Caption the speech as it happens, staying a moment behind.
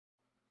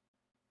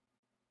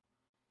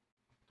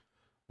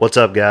What's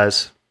up,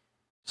 guys?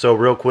 So,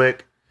 real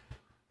quick,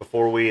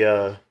 before we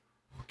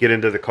get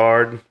into the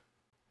card,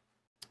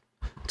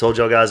 I told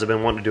y'all guys I've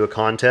been wanting to do a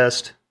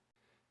contest,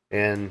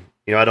 and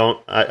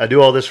I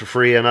do all this for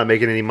free. I'm not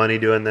making any money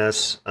doing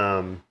this,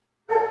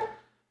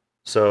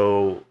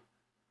 so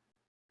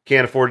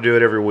can't afford to do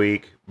it every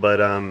week.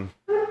 But I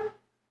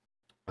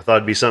thought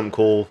it'd be something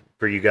cool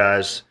for you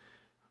guys.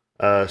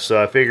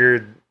 So I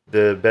figured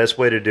the best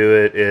way to do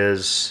it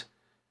is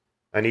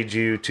I need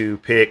you to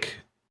pick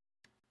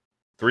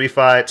 3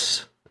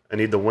 fights. I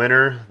need the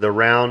winner, the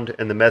round,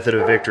 and the method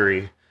of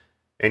victory.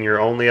 And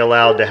you're only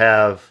allowed to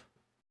have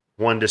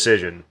one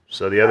decision.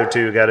 So the other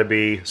two got to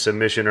be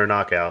submission or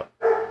knockout.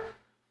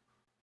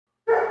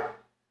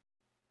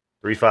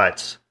 3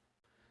 fights.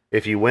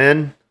 If you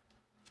win,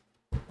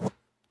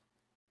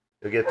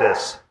 you'll get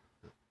this.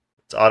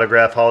 It's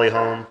autograph Holly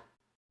Holm.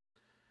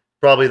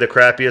 Probably the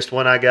crappiest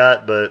one I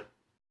got, but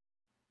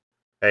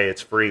hey,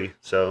 it's free.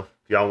 So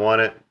if y'all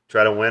want it,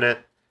 try to win it.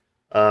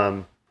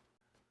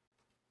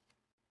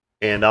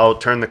 And I'll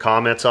turn the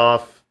comments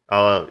off.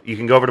 You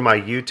can go over to my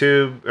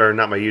YouTube, or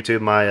not my YouTube,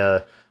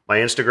 my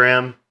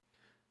Instagram,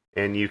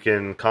 and you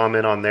can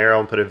comment on there.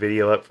 I'll put a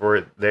video up for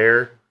it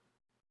there.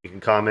 You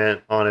can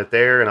comment on it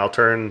there, and I'll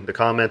turn the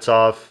comments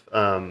off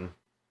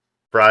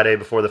Friday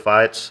before the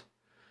fights,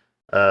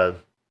 the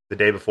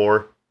day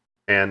before.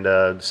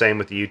 And same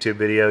with the YouTube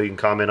video. You can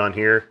comment on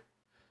here,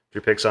 put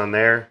your picks on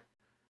there,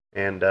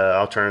 and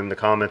I'll turn the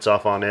comments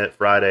off on it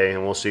Friday,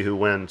 and we'll see who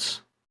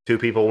wins. 2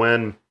 people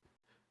win.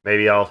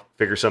 Maybe I'll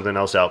figure something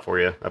else out for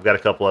you. I've got a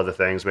couple other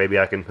things. Maybe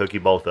I can hook you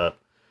both up.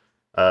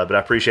 But I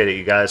appreciate it,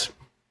 you guys.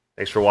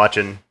 Thanks for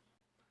watching.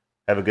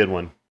 Have a good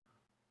one.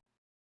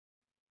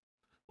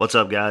 What's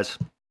up, guys?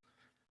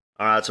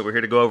 All right, so we're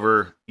here to go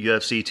over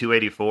UFC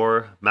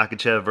 284,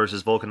 Makhachev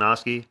versus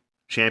Volkanovski,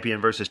 champion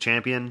versus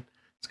champion.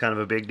 It's kind of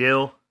a big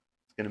deal.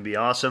 It's going to be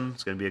awesome.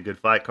 It's going to be a good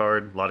fight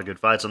card. A lot of good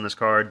fights on this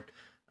card.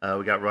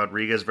 We got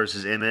Rodriguez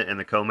versus Emmett in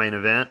the co-main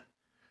event.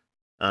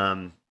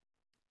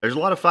 There's a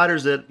lot of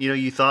fighters that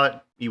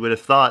you would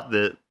have thought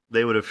that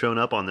they would have shown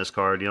up on this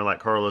card.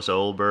 Like Carlos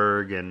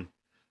Oldberg and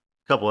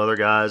a couple other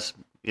guys.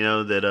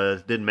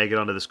 That didn't make it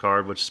onto this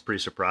card, which is pretty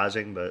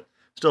surprising. But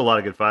still a lot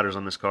of good fighters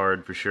on this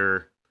card for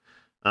sure.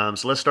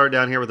 So let's start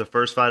down here with the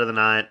first fight of the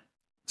night.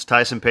 It's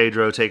Tyson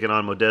Pedro taking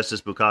on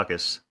Modestas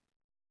Bukakas.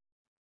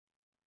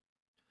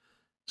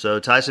 So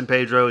Tyson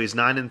Pedro, he's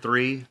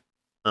 9-3,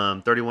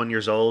 31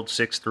 years old,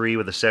 6'3",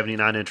 with a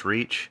 79-inch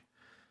reach.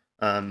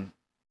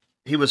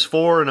 He was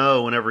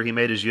 4-0 whenever he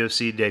made his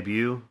UFC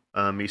debut.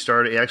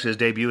 His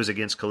debut was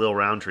against Khalil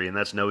Roundtree, and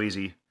that's no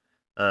easy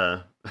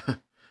fight,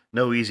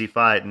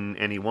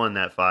 and he won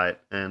that fight.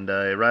 And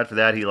right after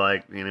that, he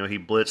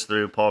blitzed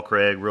through Paul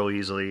Craig real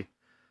easily.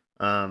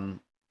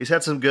 He's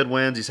had some good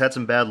wins. He's had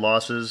some bad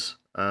losses.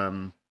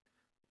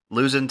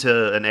 Losing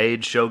to an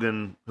aged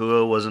Shogun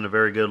Rua wasn't a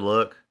very good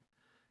look,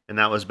 and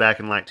that was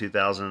back in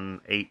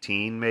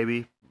 2018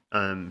 maybe.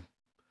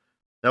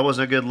 That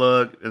wasn't a good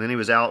look, and then he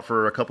was out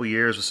for a couple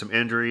years with some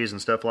injuries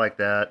and stuff like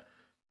that.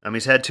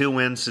 He's had 2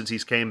 wins since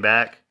he's came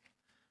back.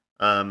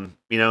 And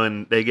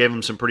they gave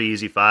him some pretty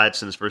easy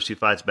fights in his first 2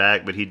 fights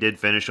back, but he did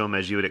finish them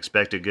as you would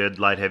expect a good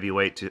light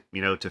heavyweight to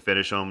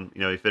finish them.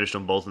 He finished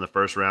them both in the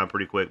first round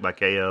pretty quick by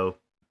KO.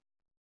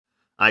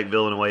 Ike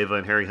Villanueva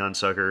and Harry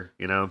Hunsucker,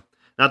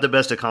 not the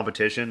best of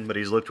competition, but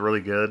he's looked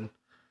really good.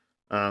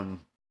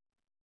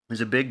 He's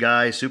a big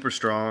guy, super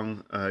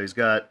strong. He's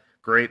got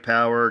great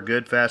power,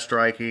 good fast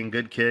striking,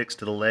 good kicks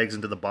to the legs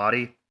and to the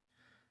body.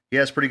 He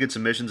has pretty good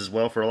submissions as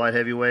well for a light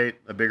heavyweight,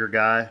 a bigger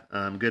guy.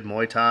 Good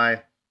Muay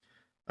Thai.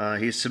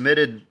 He's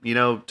submitted,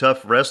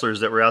 tough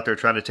wrestlers that were out there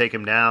trying to take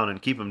him down and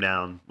keep him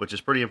down, which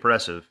is pretty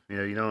impressive.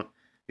 You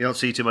don't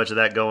see too much of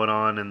that going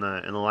on in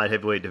the light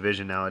heavyweight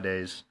division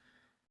nowadays.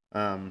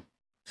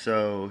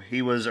 So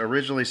he was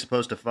originally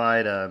supposed to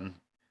fight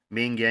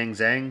Ming Yang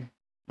Zhang,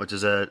 which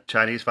is a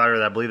Chinese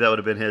fighter. I believe that would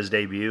have been his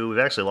debut. We've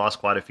actually lost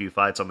quite a few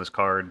fights on this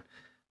card.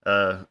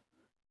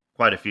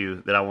 Quite a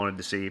few that I wanted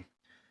to see.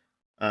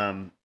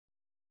 I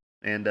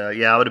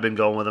would have been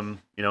going with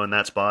him, in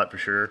that spot for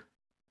sure.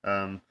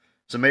 So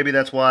maybe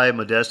that's why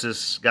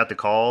Modestas got the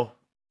call,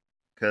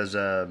 because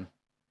they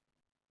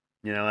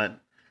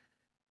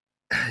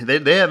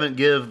haven't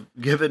given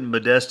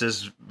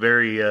Modestas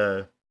very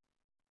an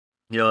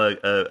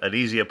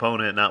easy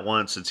opponent, not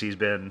once since he's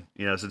been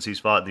since he's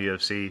fought in the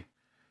UFC.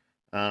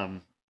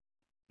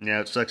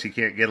 It sucks he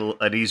can't get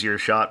an easier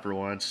shot for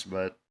once,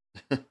 but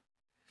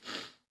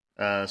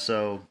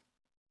so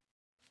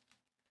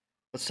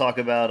let's talk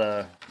about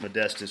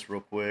Modestas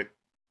real quick.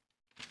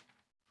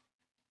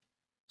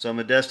 So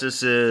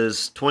Modestas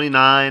is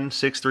 29,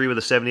 6'3", with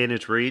a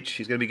 78-inch reach.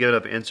 He's going to be giving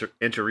up an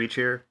inch of reach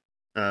here.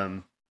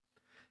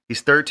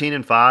 He's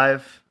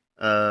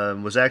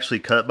 13-5. Was actually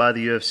cut by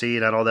the UFC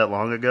not all that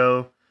long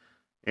ago,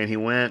 and he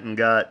went and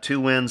got 2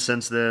 wins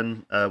since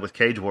then with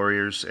Cage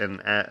Warriors, and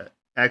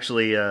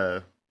actually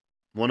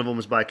one of them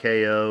was by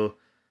KO.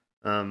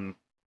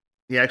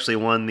 He actually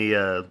won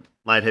the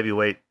light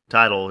heavyweight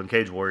title in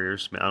Cage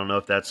Warriors. I don't know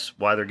if that's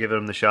why they're giving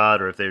him the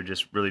shot or if they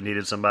just really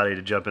needed somebody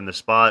to jump in the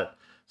spot.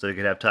 so he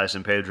could have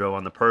Tyson Pedro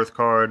on the Perth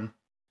card.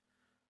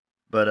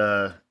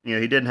 But he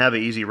didn't have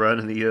an easy run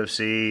in the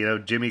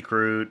UFC. Jimmy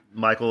Crute,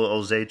 Michael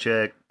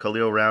Olszewski,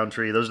 Khalil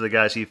Roundtree, those are the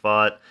guys he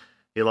fought.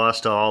 He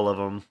lost to all of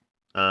them.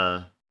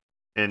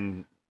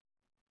 And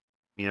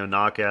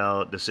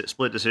knockout,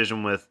 split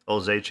decision with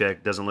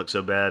Olszewski doesn't look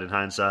so bad in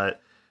hindsight.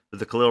 But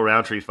the Khalil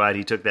Roundtree fight,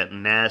 he took that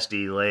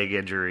nasty leg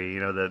injury,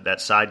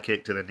 that side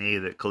kick to the knee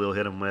that Khalil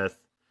hit him with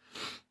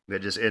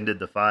that just ended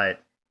the fight.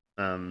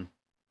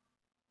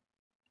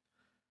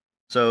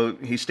 So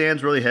he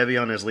stands really heavy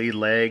on his lead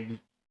leg,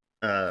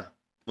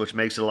 which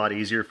makes it a lot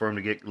easier for him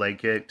to get leg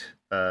kicked.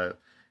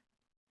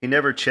 He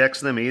never checks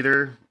them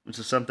either, which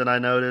is something I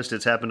noticed.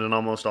 It's happened in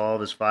almost all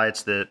of his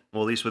fights at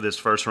least with his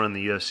first run in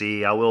the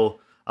UFC. I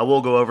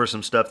will go over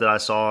some stuff that I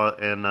saw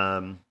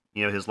in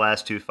his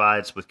last two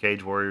fights with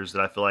Cage Warriors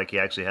that I feel like he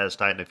actually has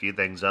tightened a few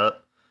things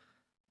up.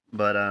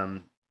 But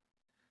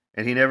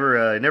and he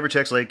never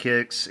checks leg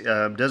kicks.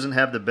 Doesn't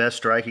have the best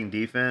striking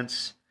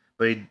defense,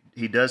 but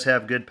he does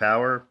have good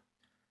power.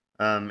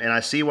 And I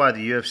see why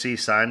the UFC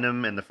signed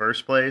him in the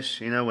first place.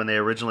 When they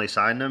originally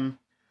signed him,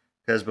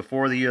 because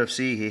before the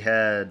UFC he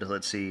had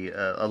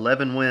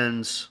 11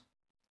 wins,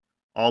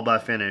 all by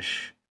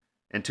finish,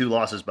 and 2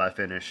 losses by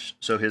finish.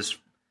 So his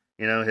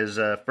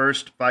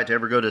first fight to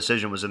ever go to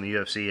decision was in the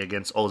UFC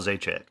against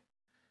Olszewski.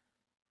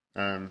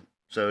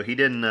 So he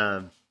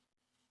didn't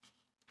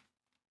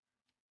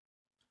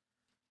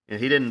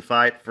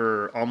fight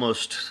for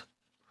almost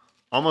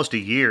a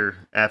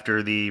year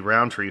after the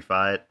Roundtree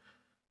fight.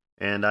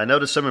 And I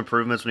noticed some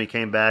improvements when he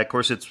came back. Of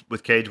course, it's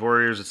with Cage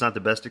Warriors. It's not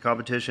the best of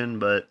competition,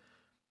 but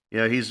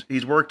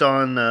he's worked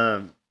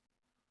on.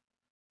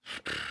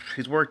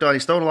 He's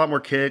throwing a lot more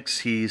kicks.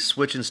 He's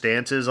switching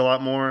stances a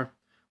lot more,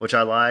 which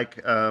I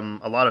like.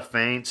 A lot of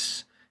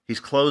feints.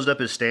 He's closed up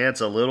his stance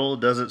a little.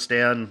 Doesn't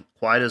stand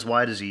quite as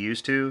wide as he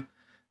used to.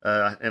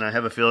 And I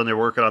have a feeling they're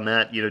working on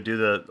that.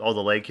 Do all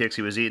the leg kicks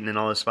he was eating in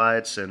all his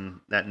fights, and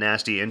that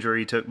nasty injury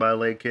he took by a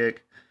leg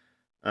kick.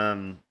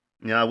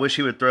 I wish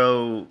he would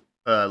throw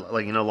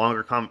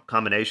longer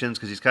combinations,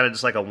 because he's kind of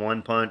just like a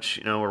one punch,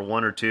 or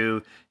one or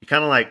two. He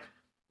kind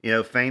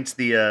of feints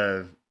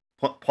the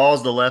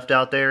paws the left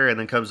out there and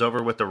then comes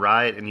over with the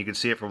right, and you can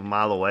see it from a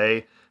mile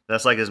away.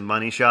 That's like his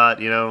money shot.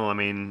 I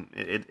mean,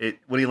 it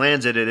when he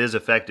lands it is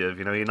effective.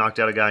 He knocked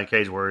out a guy in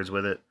Cage Warriors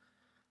with it.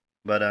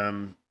 But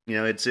he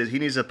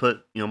needs to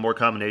put more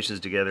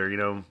combinations together.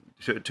 2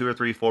 or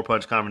 3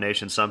 4-punch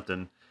combinations,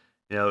 something.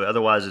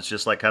 Otherwise it's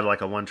just kind of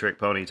like a one-trick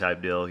pony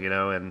type deal.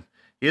 And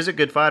he is a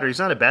good fighter. He's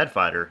not a bad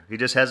fighter. He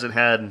just hasn't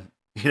had,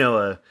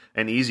 an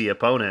easy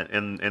opponent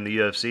in the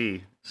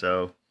UFC.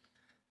 So,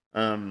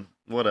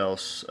 what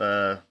else?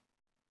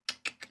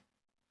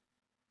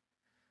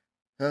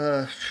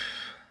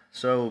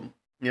 So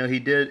he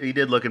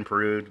did look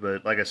improved,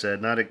 but like I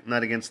said, not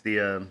against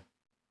the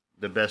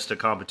best of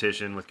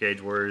competition with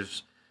Cage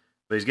Warriors.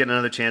 But he's getting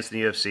another chance in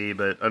the UFC.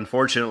 But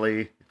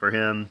unfortunately for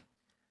him,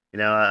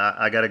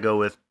 I got to go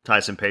with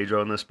Tyson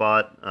Pedro in this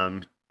spot.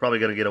 Probably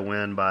going to get a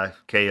win by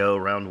KO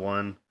round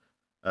 1,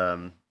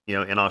 in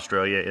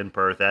Australia, in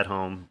Perth, at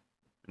home.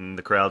 And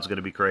the crowd's going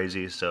to be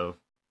crazy, so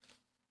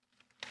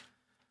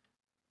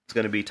it's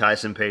going to be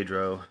Tyson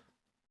Pedro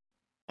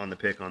on the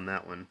pick on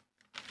that one.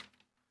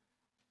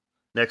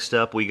 Next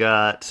up, we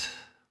got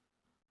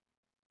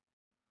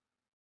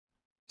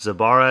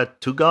Zabara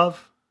Tugov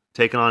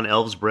taking on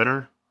Elves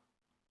Brenner.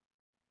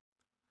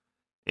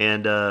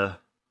 And I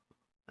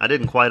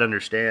didn't quite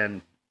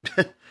understand,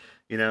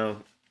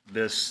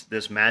 this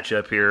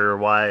matchup here, or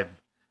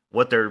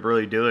what they're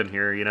really doing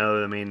here.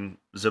 I mean,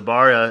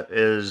 Zabara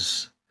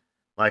is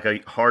like a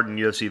hardened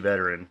UFC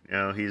veteran.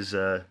 He's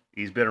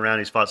been around.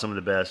 He's fought some of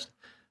the best.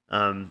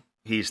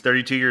 He's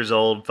 32 years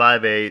old,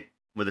 5'8",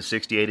 with a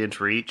 68-inch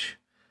reach.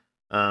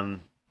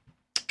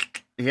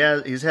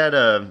 He's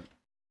had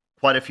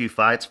quite a few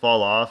fights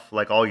fall off,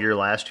 like all year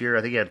last year.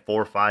 I think he had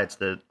 4 fights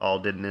that all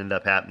didn't end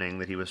up happening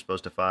that he was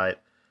supposed to fight.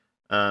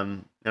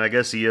 And I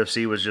guess the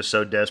UFC was just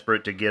so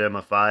desperate to get him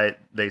a fight,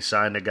 they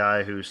signed a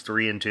guy who's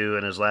 3-2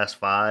 in his last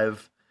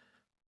 5,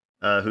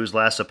 whose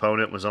last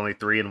opponent was only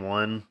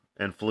 3-1,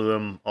 and flew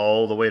him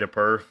all the way to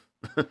Perth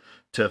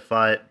to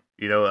fight,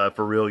 a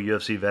for real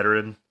UFC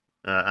veteran.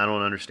 I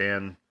don't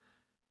understand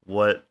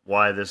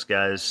why this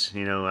guy's,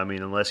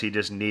 unless he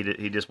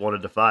just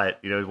wanted to fight,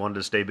 he wanted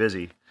to stay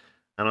busy.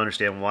 I don't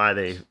understand why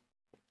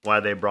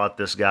they brought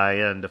this guy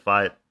in to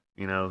fight,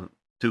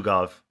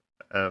 Tugov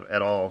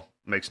at all.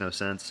 Makes no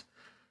sense.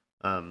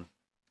 So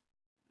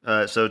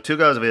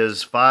Tugov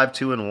is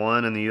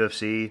 5-2-1 in the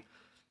UFC.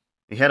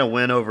 He had a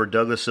win over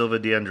Douglas Silva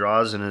de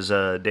Andrade in his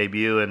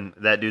debut, and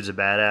that dude's a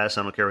badass.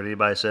 I don't care what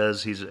anybody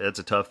says. It's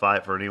a tough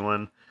fight for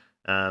anyone.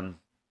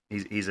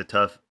 He's a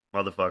tough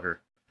motherfucker.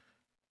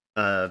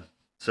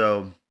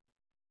 So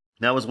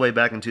that was way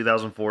back in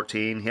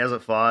 2014. He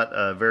hasn't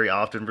fought very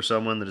often for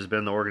someone that has been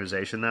in the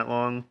organization that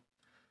long.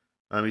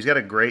 He's got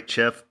a great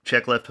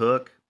check left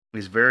hook.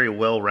 He's very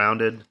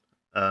well-rounded.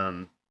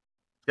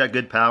 He's got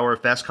good power,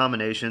 fast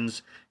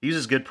combinations. He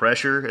uses good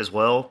pressure as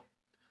well.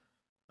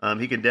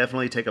 He can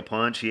definitely take a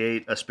punch. He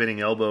ate a spinning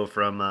elbow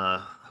from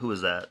who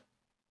was that?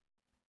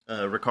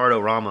 Ricardo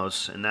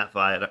Ramos in that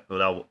fight.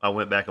 But I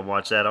went back and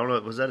watched that. I don't know.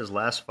 Was that his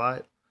last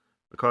fight?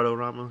 Ricardo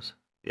Ramos?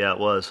 Yeah, it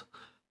was.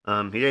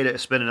 He ate a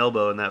spinning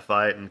elbow in that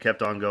fight and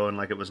kept on going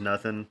like it was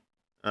nothing.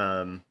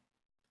 Um,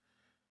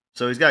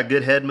 so he's got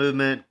good head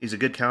movement. He's a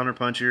good counter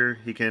puncher.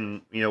 He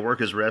can work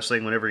his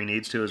wrestling whenever he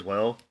needs to as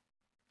well.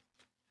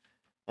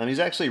 He's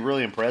actually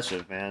really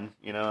impressive, man.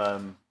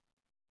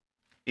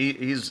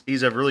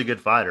 He's a really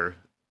good fighter.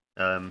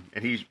 And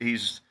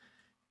he's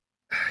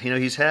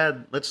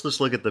had. Let's just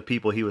look at the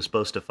people he was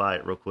supposed to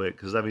fight real quick,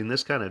 because I mean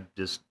this kind of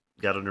just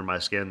got under my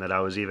skin that I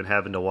was even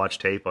having to watch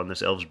tape on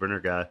this Elves Brenner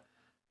guy.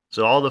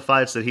 So all the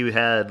fights that he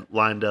had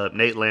lined up: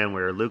 Nate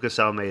Landwehr, Lucas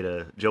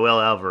Almeida,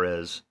 Joel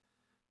Alvarez.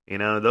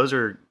 Those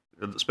are,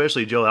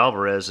 especially Joe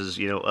Alvarez is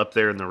up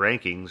there in the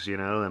rankings.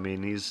 I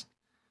mean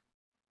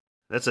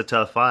that's a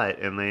tough fight,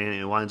 and then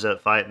he winds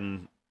up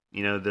fighting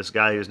this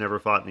guy who's never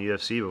fought in the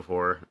UFC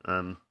before.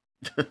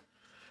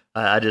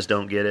 I just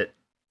don't get it.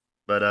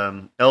 But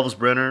Elvis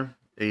Brenner,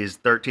 he's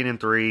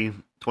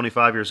 13-3,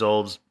 25 years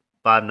old,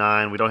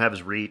 5'9". We don't have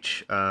his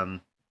reach. Yeah,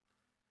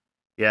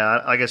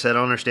 like I said, I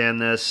don't understand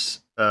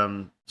this.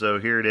 So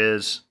here it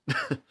is.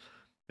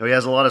 He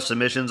has a lot of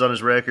submissions on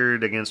his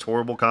record against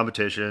horrible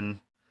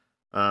competition.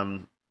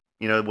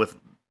 With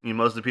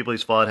most of the people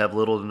he's fought have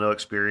little to no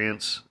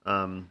experience.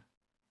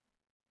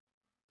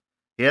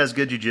 He has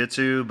good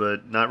jiu-jitsu,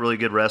 but not really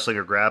good wrestling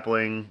or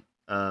grappling.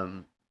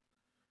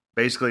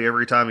 Basically,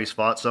 every time he's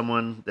fought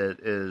someone that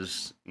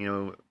is,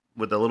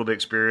 with a little bit of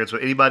experience,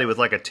 anybody with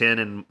like a 10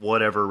 and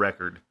whatever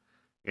record,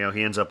 he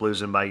ends up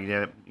losing by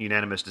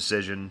unanimous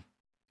decision.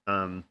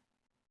 I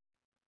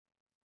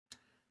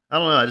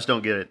don't know. I just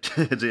don't get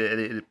it.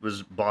 It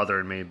was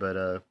bothering me, but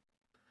I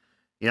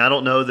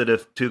don't know that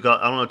if Tukov,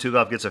 I don't know if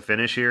Tukov gets a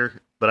finish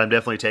here, but I'm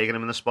definitely taking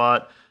him in the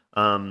spot.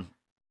 I'm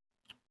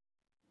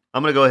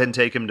going to go ahead and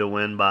take him to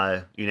win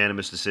by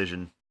unanimous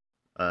decision,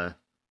 for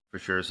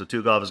sure. So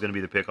Tukov is going to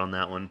be the pick on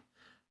that one.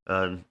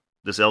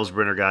 This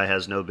Elsbrenner guy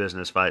has no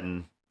business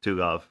fighting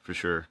Tukov, for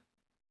sure.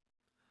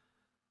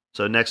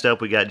 So next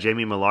up, we got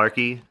Jamie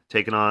Malarkey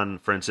taking on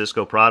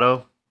Francisco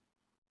Prado.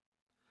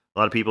 A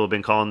lot of people have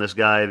been calling this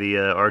guy the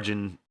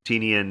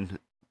Argentinian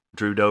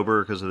Drew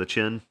Dober because of the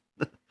chin.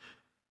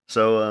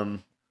 So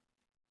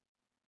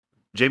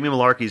Jamie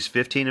Malarkey's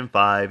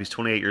 15-5. He's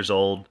 28 years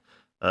old.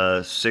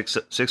 6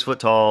 foot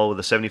tall with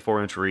a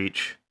 74-inch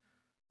reach.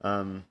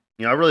 I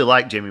really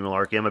like Jamie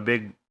Malarkey. I'm a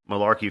big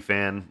Malarkey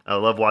fan. I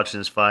love watching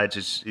his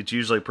fights. It's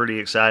usually pretty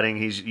exciting.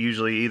 He's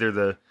usually either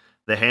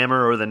the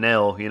hammer or the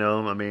nail.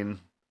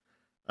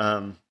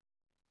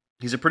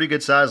 He's a pretty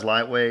good size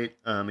lightweight.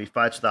 He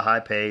fights with a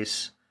high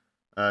pace.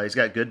 He's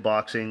got good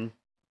boxing,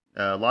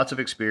 lots of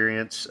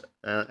experience.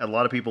 A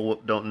lot of people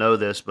don't know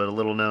this, but a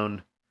little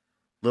known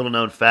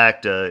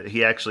fact: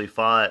 he actually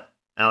fought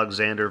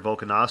Alexander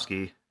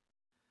Volkanovski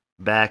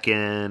back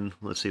in,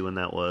 let's see when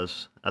that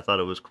was. I thought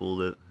it was cool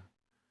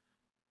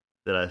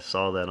that I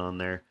saw that on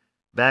there.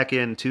 Back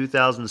in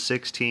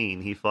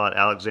 2016, he fought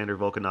Alexander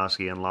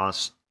Volkanovski and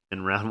lost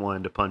in round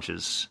 1 to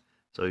punches.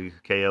 So he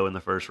KO in the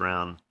first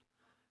round.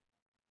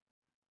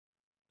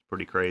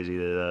 Pretty crazy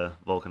that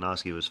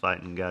Volkanovski was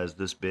fighting guys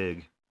this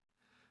big.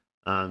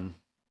 There's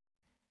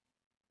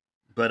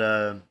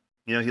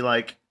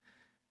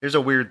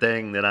a weird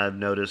thing that I've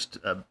noticed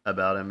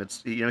about him.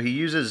 It's he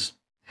uses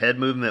head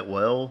movement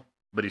well,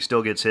 but he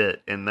still gets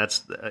hit, and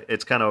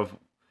it's kind of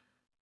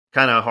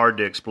hard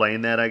to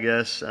explain that, I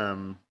guess,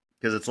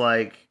 because it's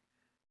like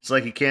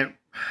he can't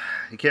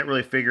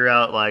really figure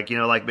out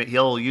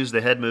he'll use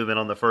the head movement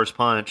on the first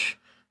punch,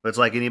 but it's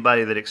like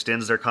anybody that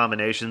extends their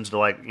combinations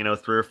to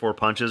 3 or 4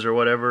 punches or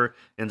whatever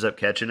ends up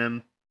catching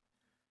him.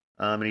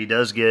 And he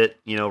does get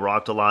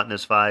rocked a lot in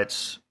his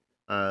fights.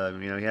 He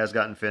has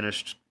gotten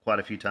finished quite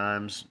a few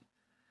times.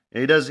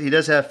 And he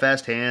does have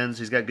fast hands.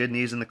 He's got good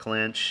knees in the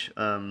clinch.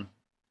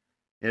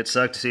 It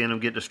sucked seeing him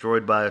get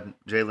destroyed by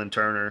Jalen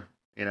Turner.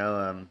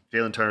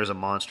 Jalen Turner's a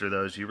monster,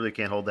 though, so you really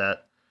can't hold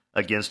that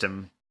against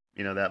him,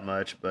 that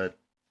much. But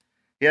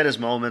he had his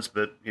moments,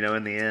 but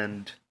in the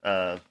end,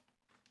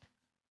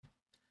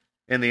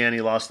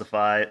 he lost the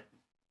fight.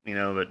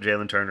 But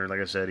Jalen Turner,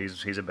 like I said,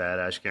 he's a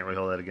badass. You can't really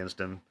hold that against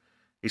him.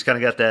 He's kind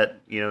of got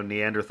that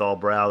Neanderthal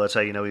brow. That's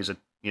how he's a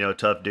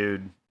tough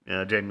dude.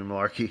 Jamie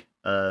Malarkey.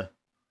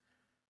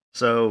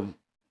 So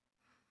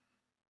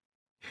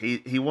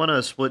he won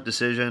a split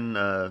decision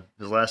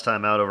his last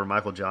time out over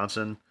Michael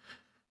Johnson,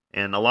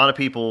 and a lot of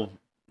people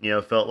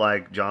felt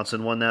like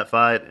Johnson won that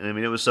fight. I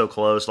mean, it was so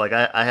close. Like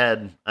I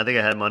think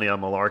I had money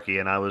on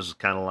Malarkey, and I was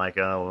kind of like,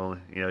 oh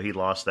well, he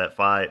lost that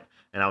fight,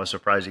 and I was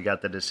surprised he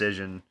got the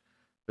decision.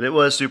 But it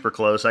was super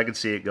close. I could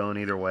see it going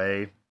either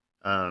way.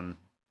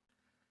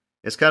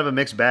 It's kind of a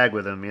mixed bag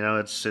with him.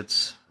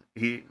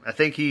 I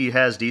think he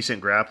has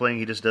decent grappling.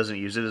 He just doesn't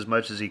use it as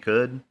much as he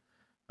could.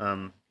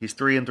 He's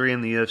 3-3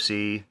 in the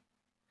UFC,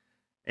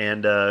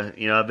 and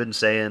I've been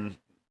saying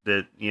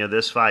that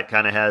this fight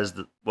kind of has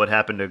what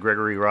happened to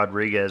Gregory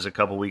Rodriguez a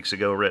couple weeks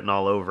ago written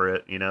all over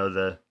it.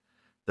 The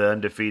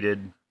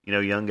undefeated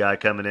young guy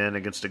coming in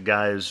against a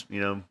guy who's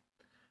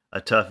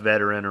a tough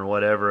veteran or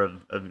whatever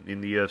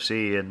in the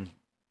UFC, and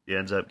he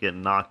ends up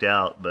getting knocked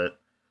out. But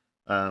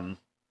um,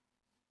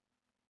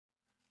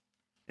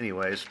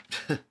 anyways,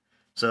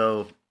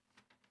 so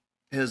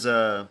his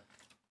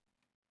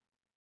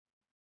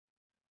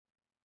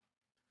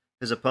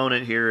his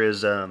opponent here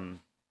is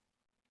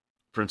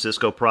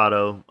Francisco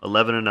Prado,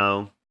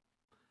 11-0,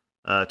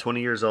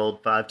 20 years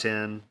old,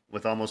 5'10",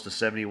 with almost a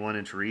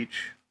 71-inch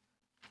reach.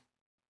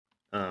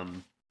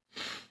 Um,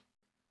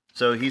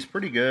 so he's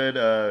pretty good.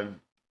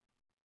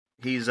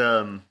 He's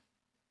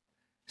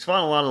he's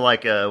fought a lot of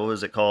like what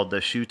was it called, the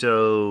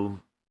Shuto,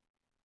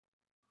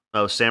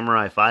 oh,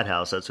 Samurai Fight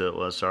House. That's who it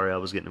was. Sorry, I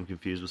was getting him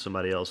confused with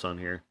somebody else on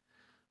here.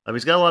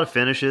 He's got a lot of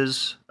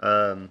finishes.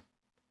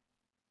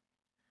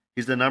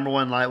 He's the number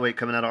one lightweight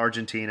coming out of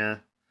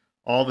Argentina.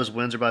 All of his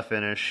wins are by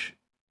finish,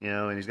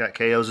 and he's got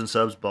KOs and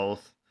subs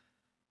both.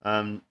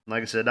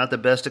 Like I said, not the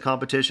best of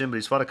competition, but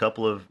he's fought a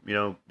couple of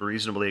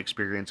reasonably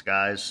experienced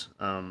guys.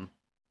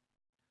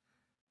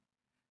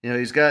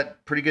 He's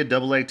got pretty good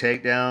double leg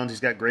takedowns. He's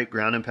got great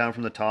ground and pound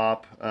from the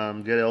top.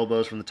 Good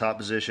elbows from the top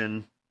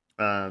position.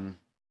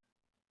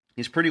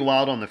 He's pretty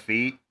wild on the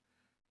feet.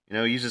 He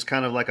uses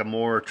kind of like a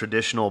more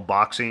traditional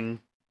boxing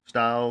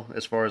style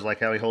as far as like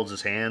how he holds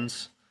his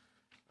hands.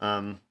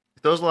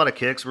 He throws a lot of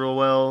kicks real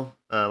well,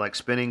 like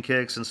spinning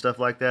kicks and stuff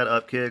like that,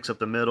 up kicks, up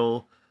the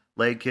middle,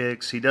 leg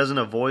kicks. He doesn't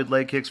avoid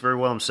leg kicks very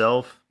well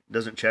himself.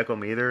 Doesn't check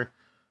them either.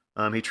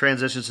 He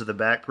transitions to the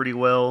back pretty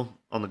well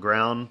on the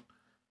ground.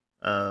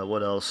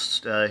 What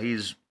else?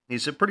 He's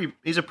a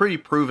pretty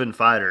proven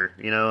fighter.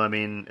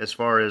 As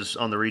far as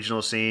on the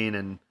regional scene,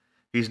 and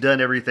he's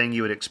done everything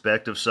you would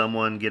expect of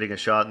someone getting a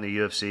shot in the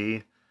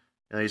UFC.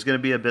 He's going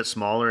to be a bit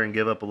smaller and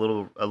give up a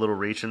little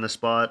reach in the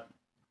spot.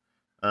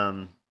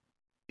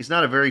 He's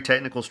not a very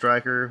technical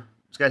striker.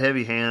 He's got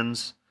heavy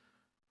hands,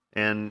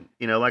 and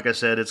like I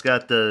said, it's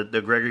got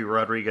the Gregory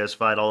Rodriguez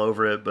fight all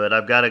over it. But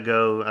I'm going to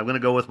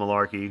go with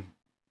Malarkey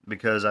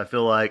because I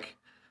feel like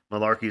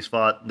Malarkey's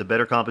fought the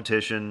better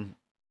competition,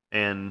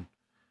 and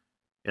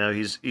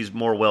he's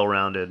more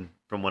well-rounded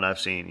from what I've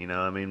seen.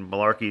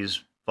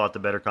 Malarkey's fought the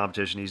better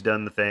competition. He's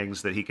done the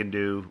things that he can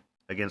do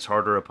against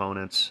harder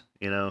opponents.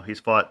 He's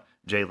fought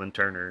Jalen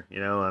Turner.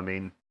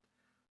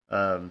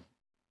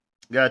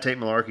 Gotta take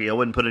Malarkey. I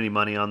wouldn't put any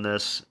money on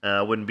this.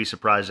 I wouldn't be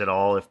surprised at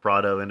all if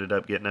Prado ended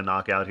up getting a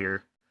knockout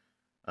here.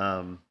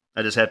 I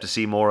just have to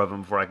see more of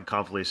him before I can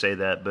confidently say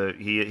that. But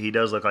he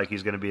does look like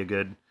he's going to be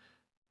in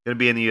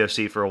the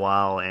UFC for a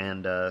while,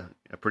 and a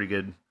pretty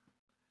good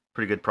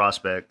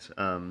prospect.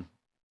 So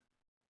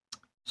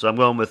I'm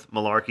going with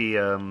Malarkey.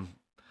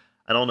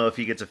 I don't know if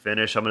he gets a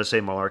finish. I'm going to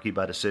say Malarkey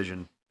by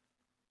decision.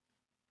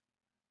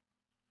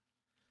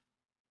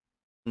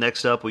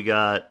 Next up, we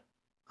got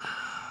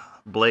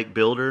Blake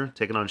Builder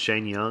taking on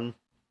Shane Young.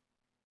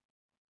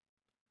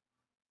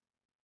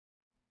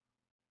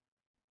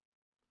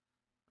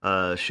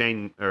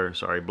 Blake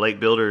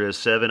Builder is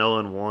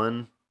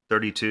 7-0-1,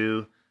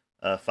 32,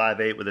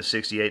 5'8" with a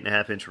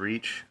 68.5-inch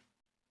reach.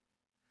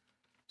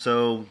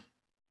 So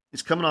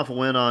he's coming off a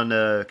win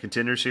on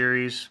Contender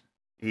Series.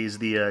 He's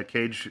the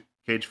Cage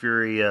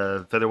Fury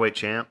featherweight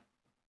champ.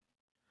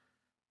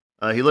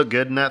 He looked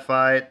good in that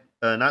fight.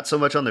 Not so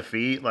much on the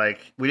feet.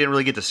 Like, we didn't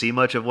really get to see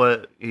much of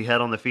what he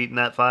had on the feet in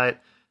that fight.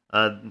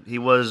 He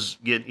was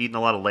eating a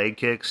lot of leg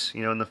kicks,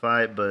 in the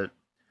fight, but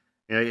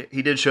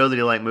he did show that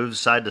he moves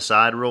side to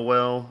side real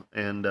well,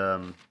 and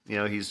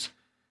he's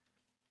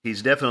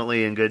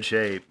definitely in good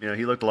shape.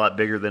 He looked a lot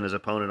bigger than his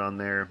opponent on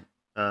there.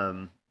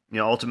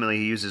 Ultimately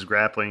he used his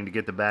grappling to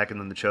get the back and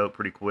then the choke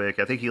pretty quick.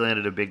 I think he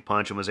landed a big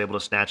punch and was able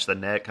to snatch the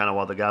neck kind of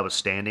while the guy was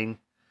standing.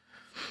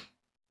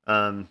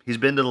 He's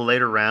been to the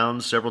later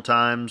rounds several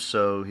times,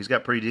 so he's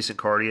got pretty decent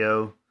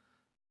cardio.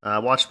 I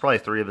watched probably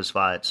 3 of his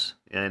fights,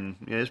 and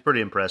it's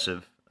pretty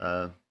impressive.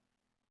 There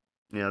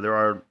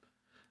are,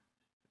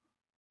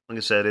 like I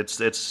said,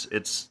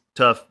 it's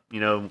tough,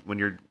 when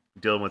you're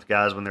dealing with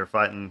guys when they're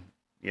fighting,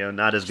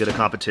 not as good a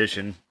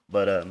competition.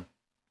 But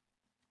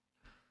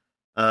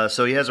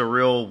so he has a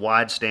real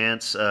wide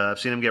stance. I've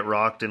seen him get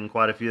rocked in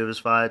quite a few of his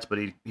fights, but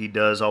he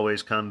does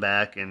always come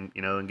back and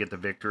and get the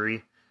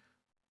victory.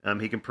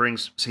 He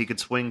could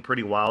swing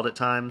pretty wild at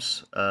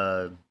times.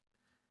 When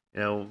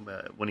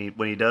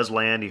he does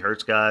land, he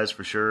hurts guys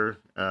for sure.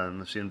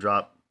 I've seen him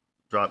drop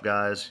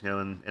guys,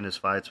 in his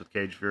fights with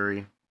Cage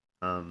Fury.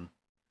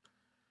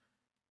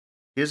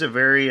 He's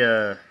very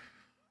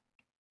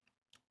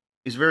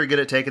good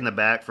at taking the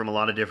back from a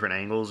lot of different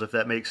angles, if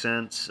that makes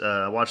sense.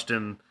 I watched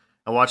him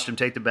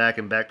take the back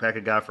and backpack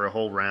a guy for a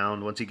whole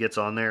round. Once he gets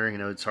on there,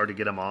 it's hard to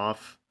get him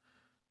off.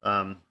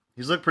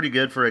 He's looked pretty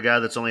good for a guy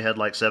that's only had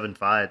 7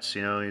 fights.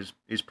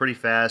 He's pretty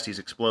fast. He's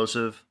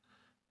explosive.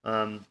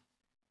 There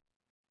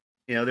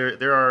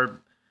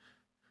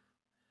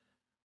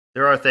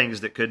are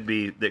things that could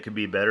be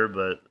better,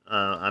 but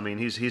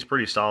he's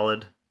pretty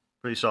solid,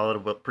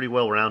 pretty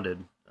well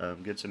rounded.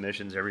 Good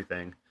submissions,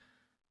 everything.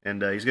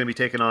 And he's going to be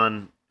taking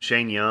on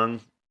Shane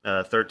Young,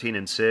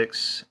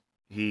 13-6.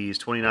 He's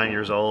 29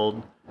 years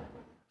old,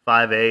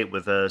 5'8"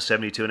 with a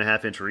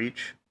 72.5-inch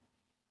reach.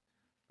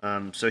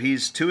 So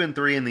he's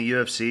 2-3 in the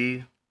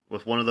UFC,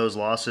 with one of those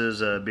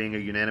losses being a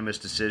unanimous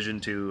decision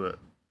to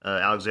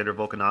Alexander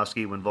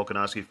Volkanovski when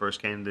Volkanovski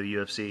first came to the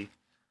UFC.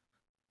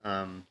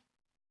 Um,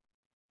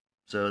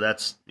 so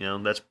that's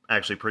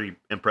actually pretty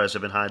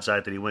impressive in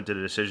hindsight that he went to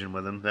the decision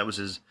with him. That was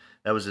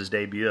his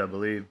debut, I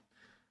believe,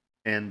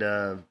 and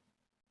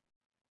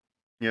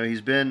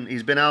he's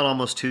been out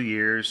almost 2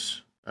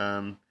 years.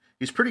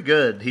 He's pretty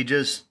good. He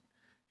just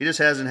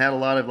hasn't had a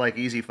lot of like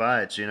easy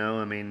fights.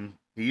 I mean,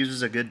 he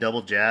uses a good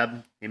double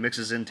jab. He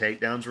mixes in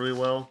takedowns really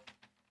well.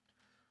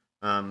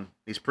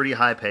 He's pretty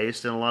high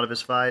paced in a lot of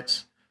his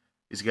fights.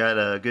 He's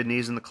got good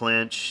knees in the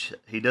clinch.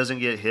 He doesn't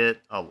get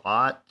hit a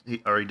lot,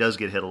 or he does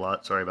get hit a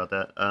lot. Sorry about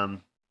that.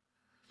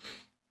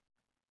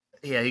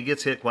 Yeah, he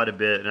gets hit quite a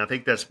bit, and I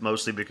think that's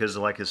mostly because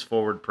of like his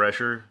forward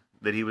pressure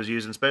that he was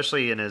using,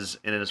 especially in his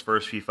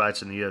first few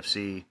fights in the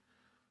UFC.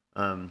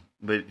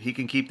 But he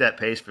can keep that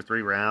pace for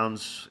 3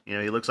 rounds.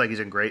 He looks like he's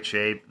in great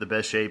shape, the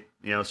best shape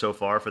so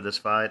far for this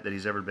fight that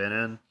he's ever been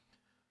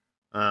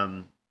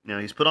in.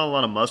 He's put on a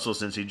lot of muscle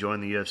since he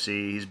joined the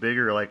UFC. He's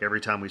bigger like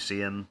every time we see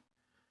him,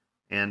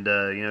 and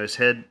his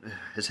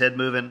head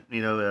movement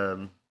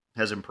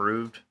has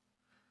improved.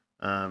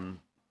 The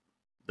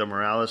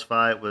Morales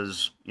fight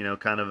was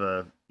kind of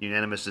a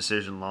unanimous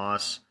decision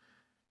loss,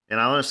 and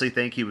I honestly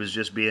think he was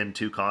just being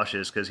too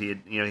cautious because he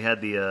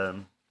had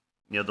the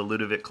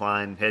Ludovic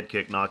Klein head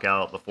kick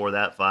knockout before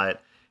that fight,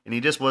 and he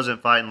just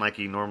wasn't fighting like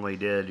he normally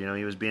did.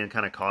 He was being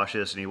kind of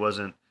cautious, and he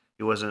wasn't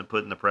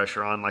putting the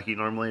pressure on like he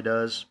normally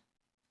does.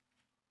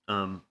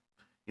 Omar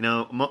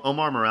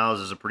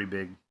Morales is a pretty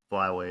big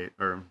flyweight,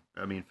 or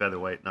I mean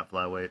featherweight, not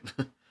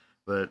flyweight.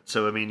 But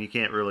so I mean, you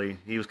can't really.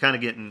 He was kind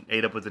of getting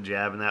ate up with the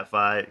jab in that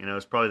fight.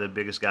 It's probably the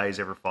biggest guy he's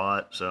ever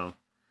fought. So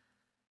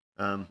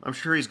I'm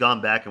sure he's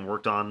gone back and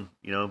worked on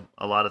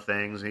a lot of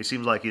things. And he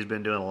seems like he's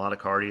been doing a lot of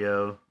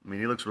cardio. I mean,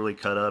 he looks really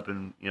cut up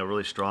and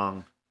really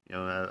strong.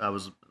 I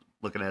was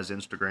looking at his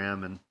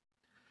Instagram,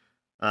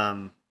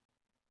 and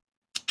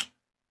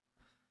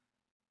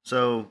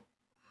so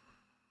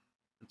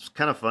it's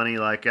kind of funny.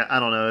 Like I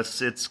don't know,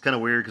 it's kind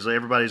of weird because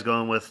everybody's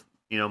going with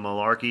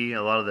Malarkey.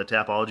 A lot of the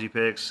Tapology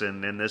picks,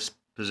 and in this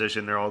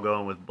position, they're all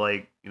going with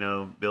Blake.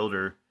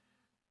 Builder.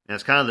 And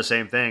it's kind of the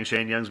same thing.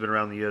 Shane Young's been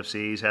around the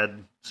UFC. He's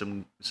had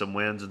some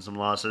wins and some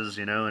losses,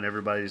 and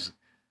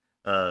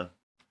uh,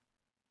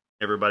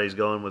 everybody's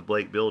going with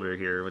Blake Builder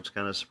here, which is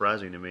kind of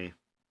surprising to me.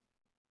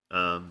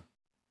 Um,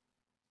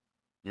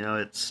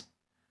 it's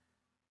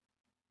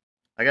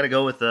I got to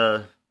go with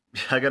the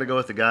I got to go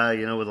with the guy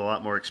with a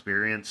lot more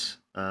experience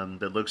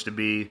that looks to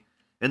be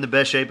in the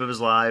best shape of his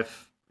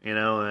life,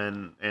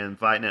 and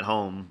fighting at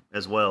home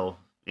as well,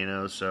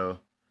 So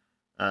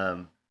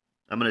I'm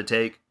going to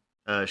take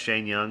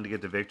Shane Young to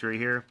get the victory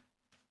here.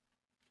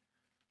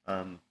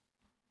 Um,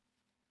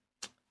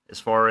 as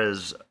far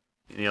as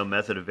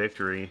method of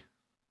victory,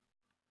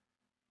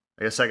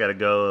 I guess I got to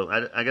go.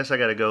 I guess I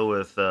got to go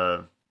with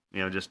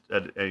just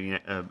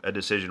a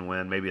decision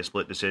win, maybe a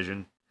split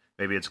decision,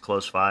 maybe it's a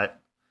close fight.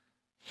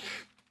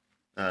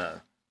 Uh,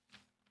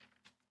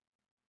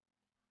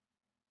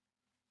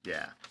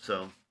 yeah,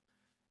 so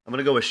I'm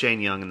gonna go with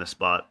Shane Young in the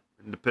spot.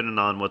 Depending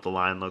on what the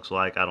line looks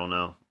like, I don't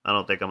know. I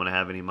don't think I'm gonna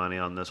have any money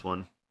on this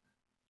one.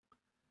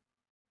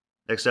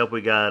 Next up,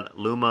 we got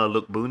Luma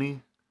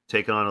Lukbuni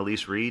taking on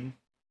Elise Reed.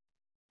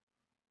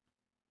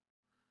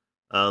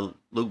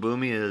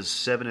 Lukbuni is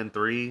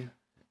 7-3,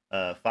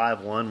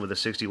 5-1 with a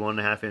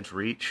 61.5-inch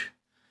reach.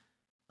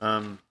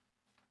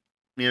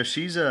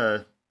 She's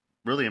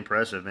really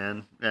impressive,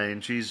 man.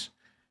 And she's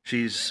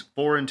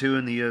 4-2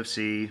 in the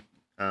UFC.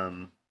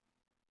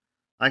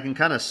 I can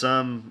kind of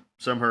sum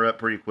her up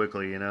pretty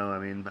quickly. I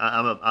mean,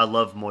 I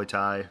love Muay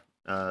Thai.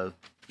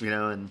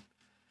 And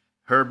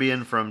her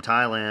being from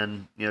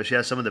Thailand, she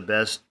has some of the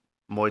best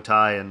Muay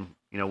Thai and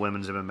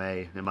women's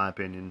MMA, in my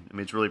opinion. I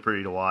mean, it's really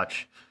pretty to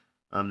watch.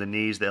 The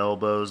knees, the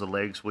elbows, the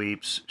leg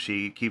sweeps.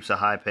 She keeps a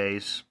high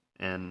pace,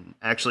 and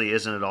actually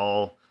isn't at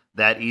all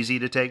that easy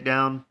to take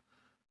down.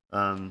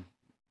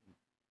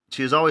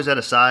 She has always had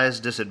a size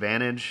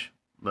disadvantage,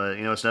 but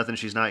it's nothing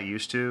she's not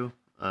used to.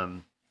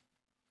 And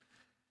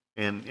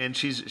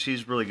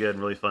she's really good and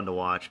really fun to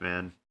watch,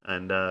 man.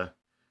 And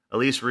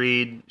Elise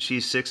Reed,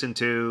 she's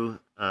 6-2,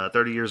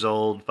 30 years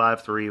old,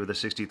 5'3" with a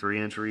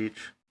 63-inch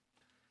reach,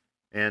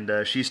 and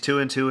she's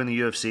 2-2 in the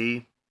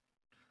UFC.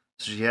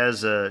 So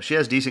she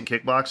has decent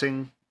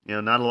kickboxing,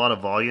 not a lot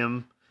of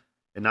volume,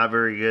 and not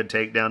very good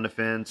takedown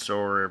defense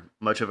or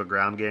much of a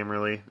ground game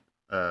really.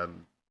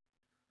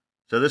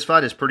 So this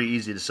fight is pretty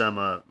easy to sum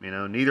up.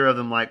 Neither of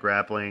them like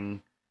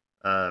grappling.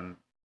 I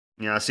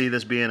see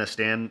this being a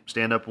stand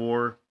up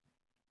war,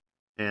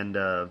 and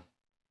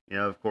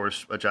of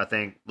course, which I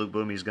think Luke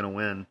Boomy is going to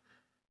win.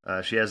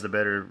 She has the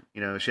better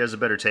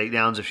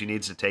takedowns if she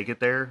needs to take it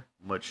there,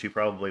 which she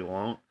probably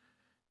won't.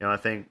 I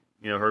think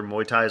her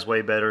Muay Thai is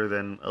way better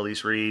than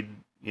Elise Reed.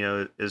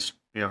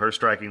 Her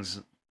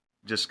striking's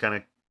just kind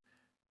of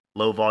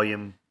low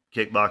volume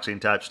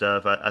kickboxing type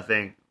stuff. I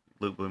think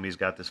Luke Boomy's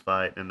got this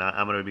fight, and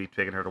I'm going to be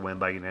picking her to win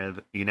by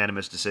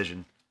unanimous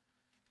decision.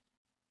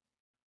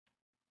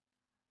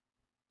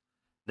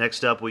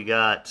 Next up, we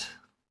got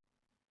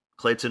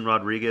Clayton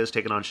Rodriguez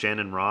taking on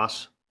Shannon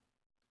Ross.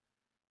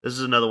 This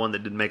is another one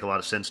that didn't make a lot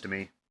of sense to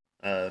me.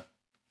 Uh,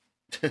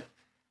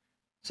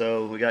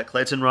 so we got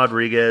Clayton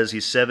Rodriguez.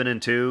 He's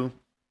 7-2.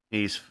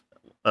 He's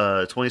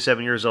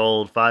 27 years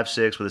old,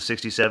 5'6", with a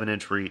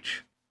 67-inch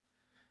reach.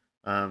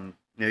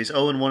 He's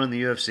 0-1 in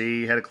the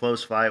UFC. He had a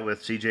close fight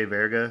with CJ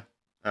Verga.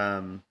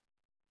 So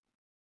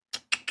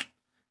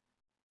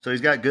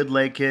he's got good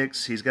leg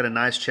kicks. He's got a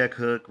nice check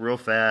hook, real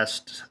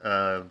fast.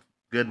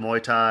 Good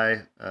Muay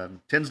Thai.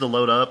 Tends to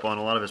load up on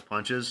a lot of his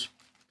punches.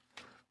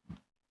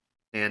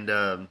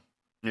 And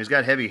he's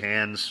got heavy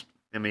hands.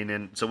 I mean,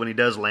 and so when he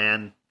does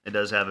land, it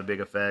does have a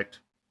big effect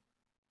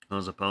on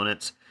his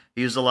opponents.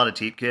 He used a lot of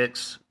teep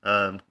kicks.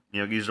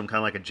 Used them kind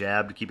of like a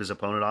jab to keep his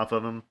opponent off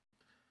of him.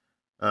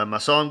 I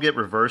saw him get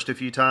reversed a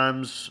few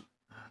times.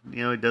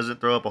 He doesn't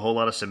throw up a whole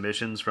lot of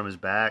submissions from his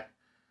back.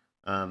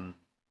 I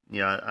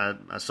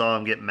saw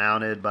him get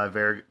mounted by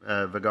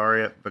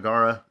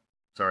Vergara.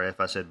 Sorry if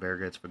I said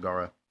Verga, it's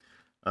Vergara.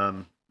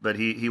 But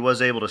he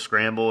was able to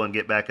scramble and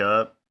get back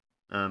up.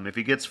 If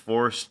he gets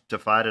forced to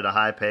fight at a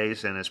high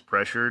pace and is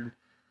pressured,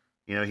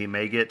 he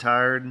may get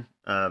tired.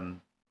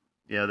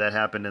 That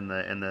happened in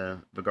the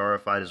Vergara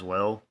fight as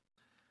well.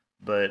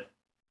 But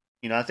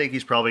I think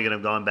he's probably going to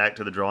have gone back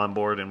to the drawing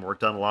board and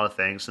worked on a lot of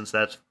things since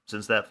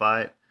that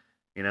fight.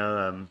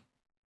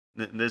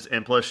 This,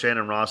 and plus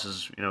Shannon Ross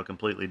is a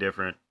completely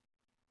different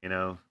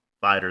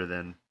fighter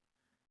than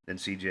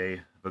CJ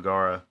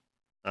Vergara.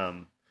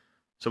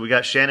 So we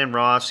got Shannon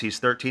Ross. He's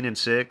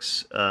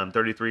 13-6,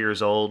 33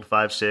 years old,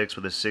 5'6",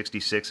 with a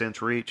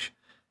 66-inch reach.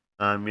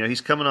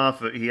 He's coming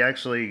off. He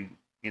actually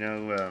he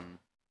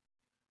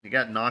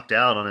got knocked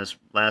out on his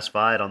last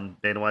fight on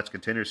Dana White's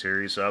Contender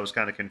Series. So I was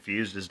kind of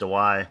confused as to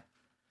why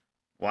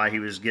he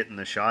was getting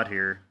the shot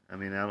here. I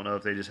mean, I don't know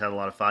if they just had a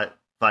lot of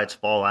fights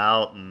fall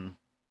out and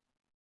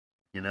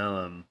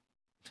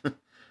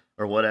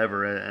or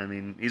whatever. I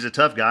mean, he's a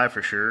tough guy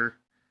for sure.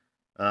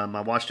 I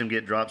watched him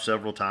get dropped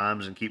several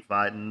times and keep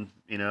fighting.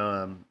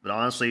 But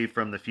honestly,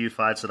 from the few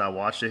fights that I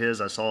watched of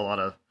his, I saw a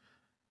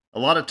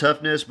lot of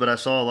toughness, but I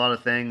saw a lot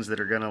of things that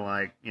are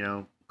gonna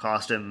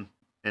cost him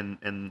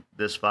in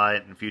this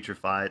fight and future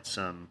fights.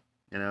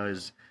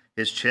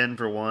 His chin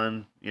for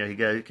one. He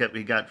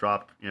got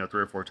dropped 3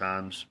 or 4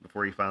 times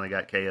before he finally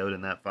got KO'd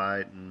in that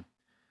fight, and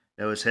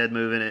his head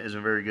movement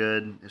isn't very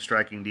good. His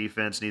striking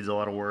defense needs a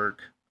lot of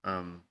work.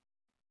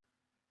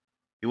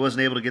 He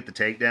wasn't able to get the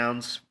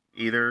takedowns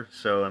either.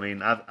 So I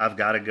mean, I've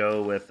got to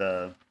go with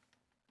I've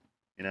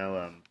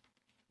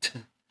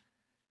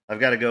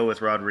got to go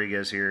with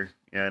Rodriguez here,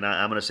 and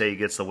I'm going to say he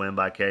gets the win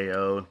by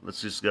KO.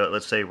 Let's just go.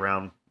 Let's say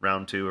round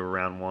 2 or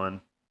round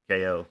 1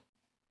 KO.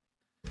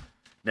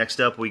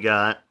 Next up, we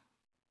got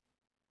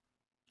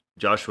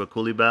Joshua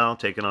Kulibau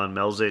taking on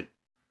Melzik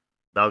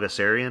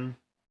Bagdasaryan.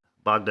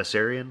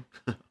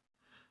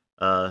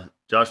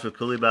 Joshua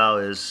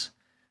Kulibau is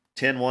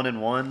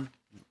 10-1-1,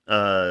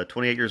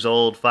 28 years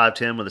old,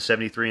 5'10", with a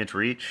 73-inch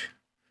reach.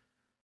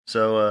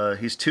 So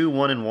he's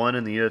 2-1-1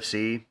 in the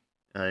UFC.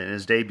 In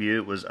his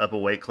debut was up a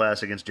weight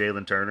class against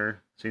Jalen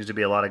Turner. Seems to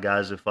be a lot of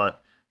guys who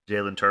fought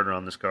Jalen Turner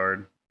on this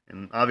card,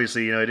 and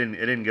obviously it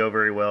didn't go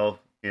very well.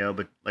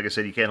 But like I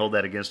said, you can't hold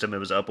that against him. It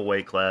was up a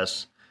weight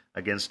class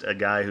against a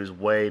guy who's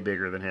way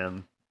bigger than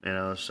him.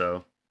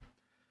 So,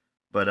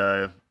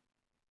 but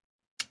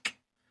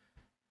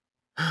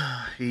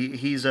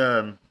he's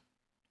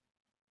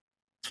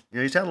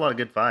he's had a lot of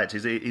good fights.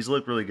 He's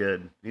looked really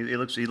good. He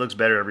looks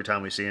better every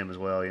time we see him as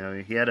well.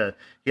 He had a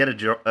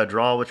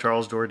draw with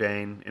Charles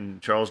Jourdain,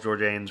 and Charles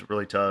Jourdain's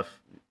really tough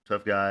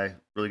guy,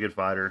 really good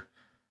fighter.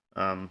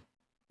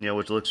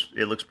 Which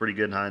looks pretty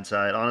good in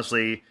hindsight.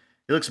 Honestly,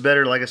 he looks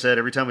better. Like I said,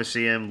 every time we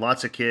see him,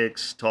 lots of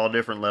kicks, tall,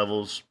 different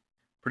levels,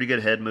 pretty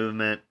good head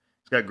movement.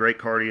 He's got great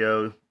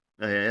cardio.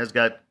 He has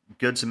got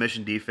good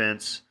submission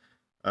defense.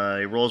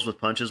 He rolls with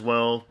punches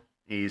well.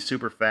 He's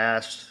super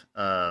fast.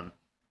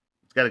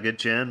 He's got a good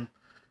chin.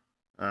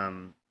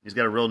 He's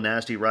got a real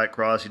nasty right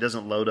cross. He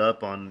doesn't load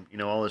up on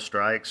all his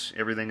strikes.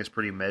 Everything is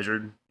pretty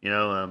measured.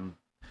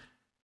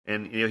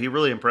 And he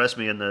really impressed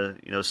me in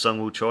the Sung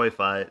Woo Choi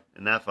fight.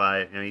 In that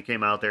fight, he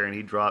came out there and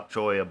he dropped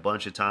Choi a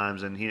bunch of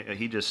times, and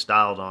he just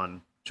styled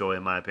on Choi,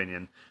 in my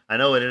opinion. I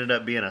know it ended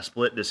up being a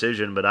split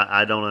decision, but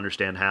I don't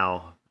understand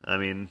how. I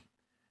mean,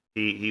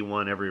 he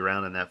won every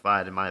round in that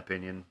fight, in my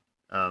opinion.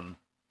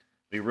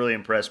 He really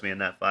impressed me in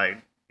that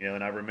fight.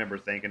 And I remember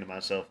thinking to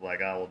myself,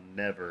 like, I will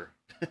never,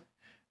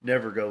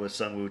 never go with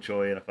Sung Woo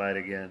Choi in a fight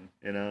again,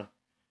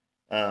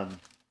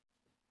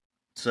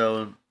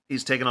 So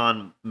he's taking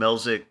on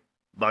Melzik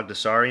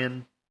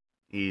Bagdasaryan.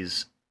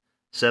 He's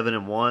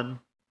 7-1,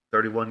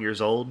 31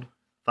 years old,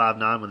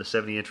 5'9", with a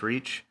 70-inch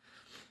reach.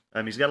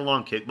 He's got a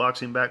long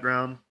kickboxing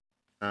background.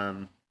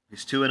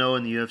 He's 2-0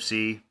 in the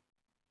UFC.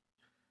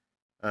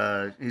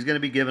 He's going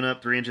to be giving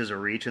up 3 inches of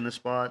reach in this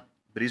spot,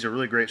 but he's a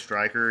really great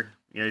striker.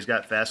 He's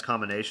got fast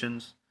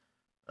combinations.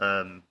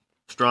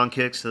 strong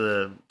kicks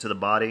to the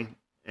body,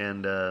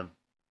 and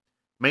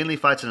mainly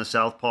fights in a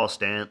southpaw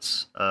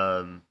stance.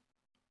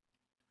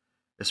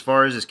 As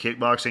far as his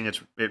kickboxing,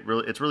 it's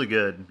really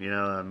good.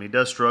 He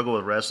does struggle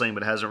with wrestling,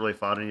 but hasn't really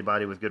fought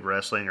anybody with good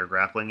wrestling or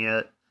grappling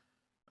yet.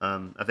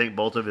 I think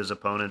both of his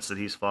opponents that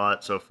he's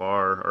fought so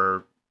far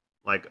are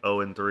like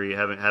 0-3,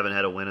 haven't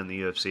had a win in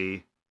the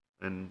UFC,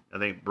 and I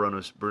think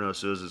Bruno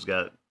Souza's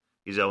got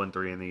he's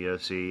 0-3 in the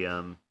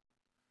UFC.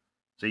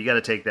 So you got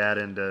to take that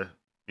into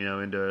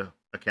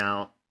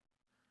account.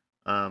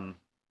 And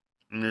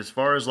as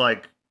far as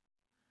like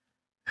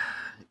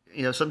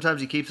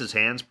sometimes he keeps his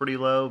hands pretty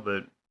low,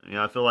 but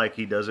I feel like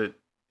he does it.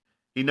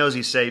 He knows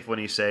he's safe when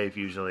he's safe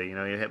usually,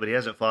 but he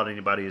hasn't fought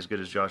anybody as good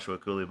as Joshua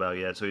Culibao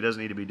yet, so he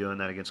doesn't need to be doing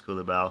that against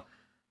Culibao.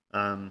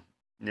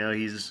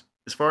 He's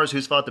as far as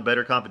who's fought the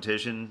better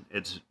competition,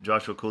 it's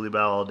Joshua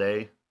Culibao all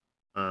day.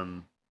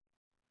 Um,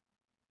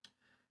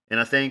 and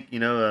I think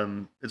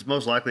it's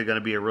most likely going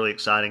to be a really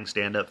exciting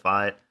stand-up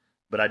fight.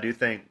 But I do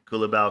think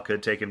Culibao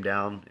could take him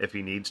down if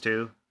he needs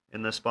to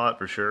in this spot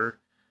for sure.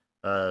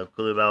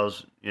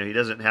 Coulibao's he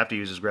doesn't have to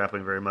use his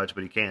grappling very much,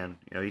 but he can.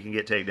 He can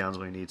get takedowns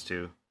when he needs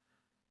to.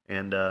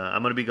 And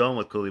I'm going to be going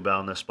with Culibao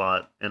in this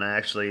spot. And I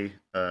actually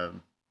I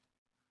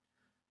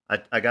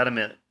got him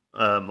at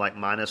like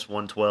minus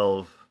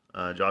 112,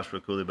 Joshua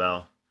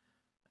Culibao.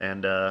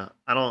 And I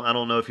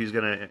don't know if he's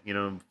gonna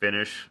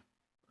finish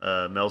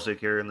Melsick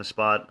here in the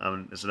spot.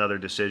 It's another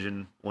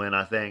decision win,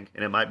 I think,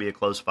 and it might be a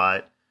close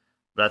fight.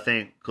 But I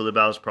think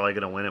Culibao is probably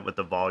going to win it with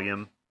the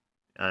volume,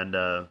 and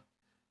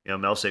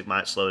Melsick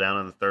might slow down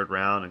in the third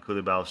round, and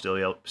Culibao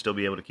will still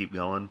be able to keep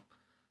going.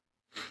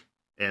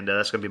 And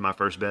that's going to be my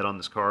first bet on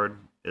this card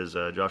is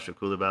Joshua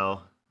Culibao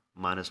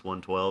minus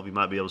 112. You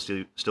might be able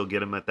to still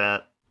get him at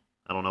that.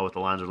 I don't know what the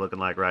lines are looking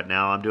like right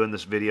now. I'm doing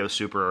this video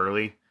super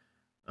early.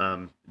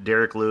 The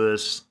Derek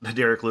Lewis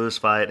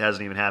fight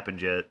hasn't even happened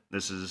yet.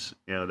 This is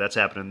that's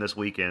happening this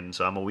weekend,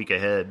 so I'm a week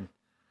ahead.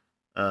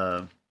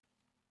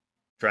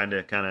 Trying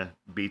to kind of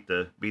beat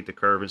the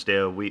curve and stay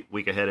a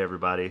week ahead of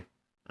everybody.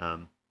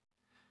 And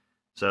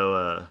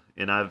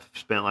I've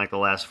spent like the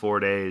last 4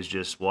 days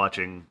just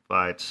watching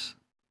fights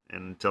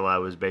until I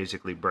was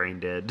basically brain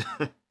dead.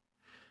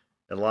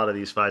 A lot of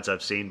these fights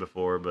I've seen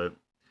before, but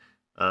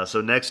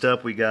so next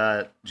up we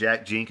got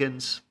Jack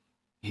Jenkins.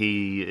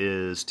 He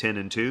is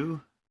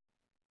 10-2,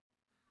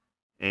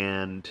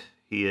 and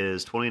he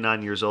is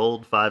 29 years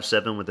old,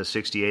 5'7" with a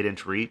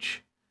 68-inch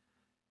reach,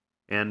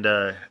 and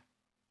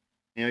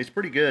he's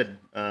pretty good.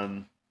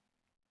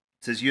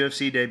 It's his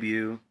UFC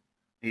debut.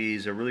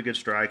 He's a really good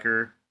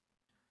striker.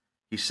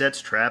 He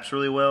sets traps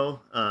really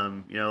well.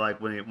 Like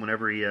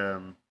whenever he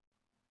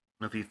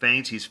if he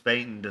feints, he's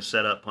feinting to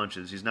set up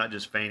punches. He's not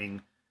just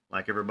feinting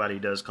like everybody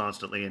does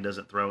constantly and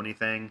doesn't throw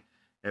anything.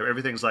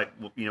 Everything's like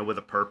with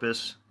a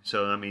purpose.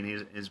 So I mean,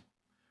 he's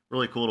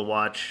really cool to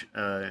watch,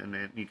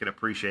 and you can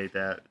appreciate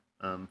that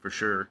for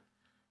sure.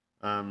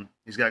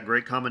 He's got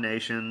great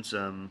combinations.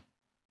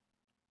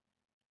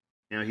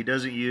 He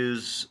doesn't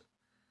use.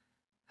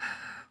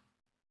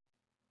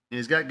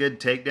 He's got good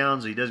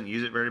takedowns. He doesn't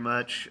use it very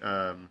much.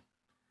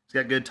 He's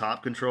got good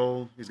top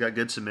control. He's got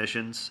good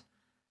submissions.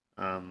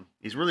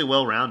 He's really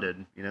well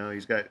rounded.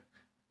 He's got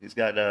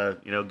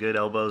good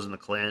elbows in the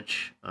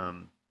clinch.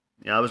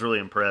 I was really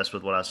impressed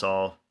with what I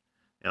saw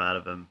out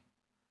of him.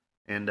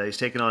 And he's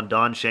taking on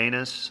Don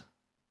Shanis.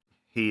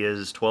 He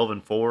is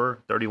 12-4,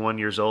 31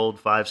 years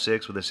old,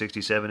 5'6", with a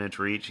 67-inch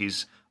reach.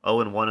 He's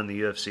 0-1 in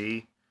the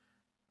UFC.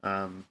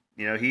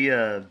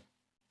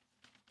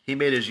 He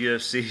made his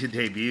UFC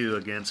debut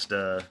against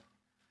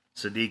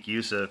Sadiq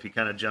Youssef. He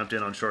kind of jumped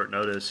in on short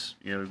notice,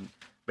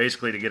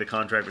 basically to get a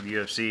contract with the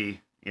UFC,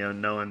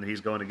 knowing that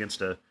he's going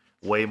against a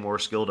way more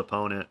skilled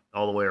opponent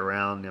all the way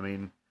around. I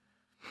mean,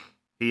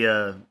 he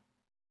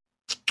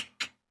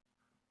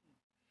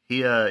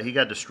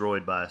got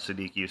destroyed by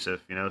Sadiq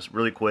Youssef. It's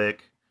really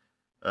quick.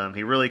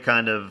 He's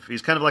kind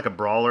of like a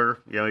brawler.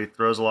 He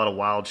throws a lot of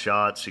wild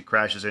shots. He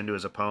crashes into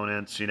his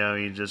opponents. He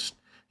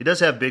does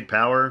have big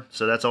power,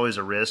 so that's always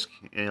a risk,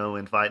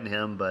 in fighting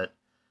him. But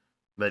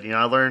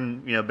I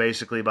learned,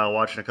 basically by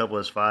watching a couple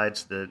of his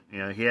fights that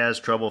he has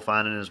trouble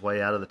finding his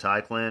way out of the tie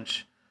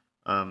clinch.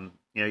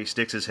 He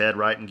sticks his head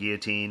right in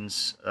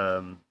guillotines,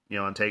 on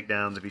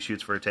takedowns if he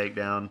shoots for a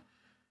takedown.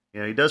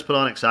 He does put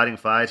on exciting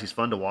fights. He's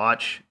fun to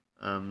watch.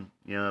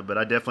 But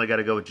I definitely got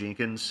to go with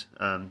Jenkins.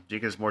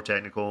 Jenkins is more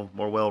technical,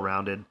 more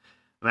well-rounded.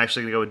 I'm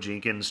actually going to go with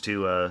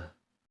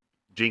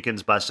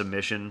Jenkins by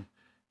submission,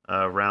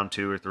 round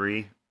 2 or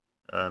 3,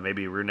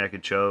 maybe a rear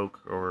naked choke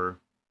or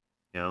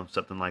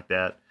something like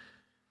that.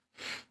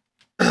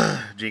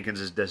 Jenkins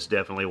is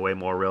definitely way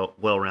more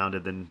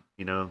well-rounded than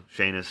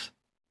Shanis.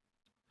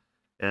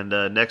 And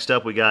next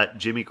up, we got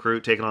Jimmy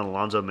Crute taking on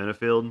Alonzo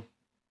Minifield.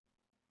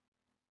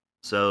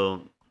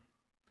 So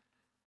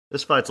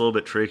this fight's a little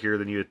bit trickier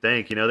than you would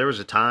think. There was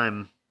a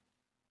time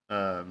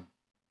that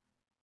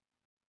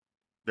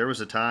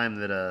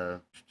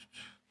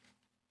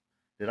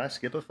did I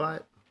skip a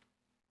fight?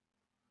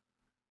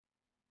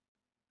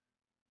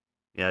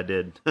 Yeah, I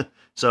did.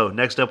 So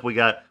next up we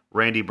got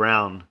Randy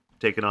Brown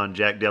taking on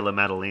Jack Della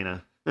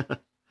Maddalena.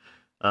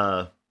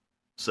 uh,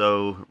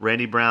 so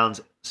Randy Brown's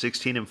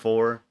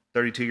 16-4,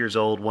 32 years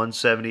old,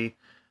 170,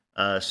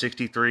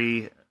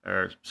 63,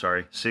 or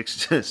sorry,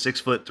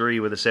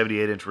 6'3" with a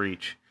 78-inch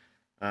reach.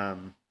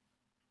 Um,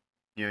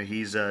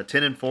 he's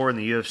 10-4 in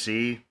the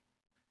UFC,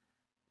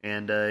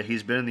 and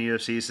he's been in the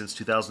UFC since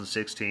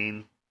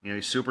 2016.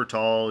 He's super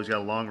tall. He's got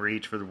a long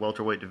reach for the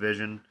welterweight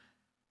division.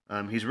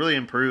 He's really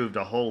improved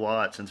a whole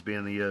lot since being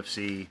in the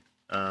UFC.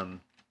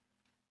 Um,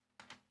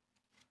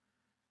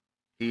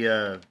 he,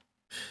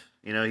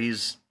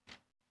 he's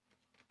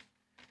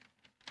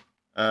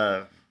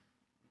uh,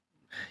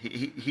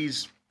 he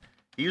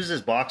uses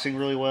his boxing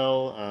really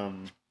well.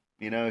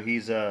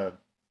 He's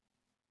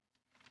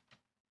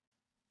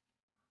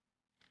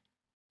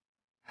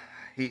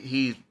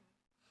he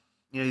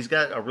he's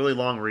got a really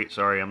long reach.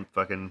 Sorry, I'm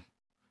fucking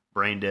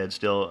brain dead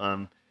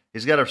still.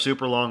 He's got a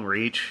super long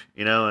reach.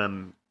 He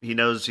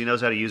knows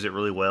how to use it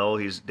really well.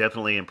 He's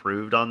definitely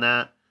improved on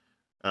that.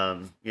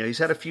 He's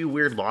had a few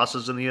weird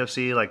losses in the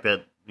UFC, like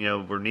that.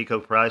 Where Nico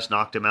Price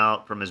knocked him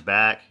out from his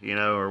back,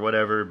 or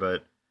whatever.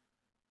 But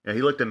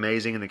he looked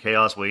amazing in the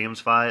Chaos Williams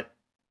fight,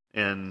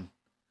 and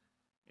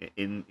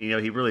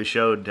he really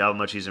showed how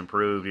much he's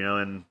improved.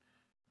 And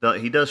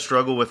he does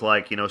struggle with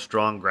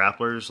strong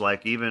grapplers.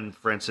 Like even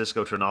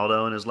Francisco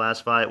Trinaldo in his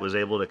last fight was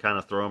able to kind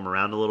of throw him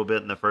around a little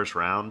bit in the first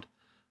round.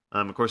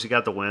 Of course, he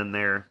got the win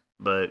there,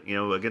 but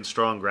against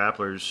strong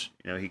grapplers,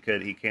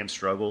 he can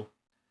struggle.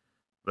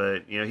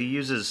 But he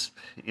uses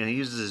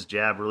his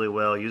jab really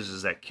well. He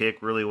uses that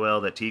kick really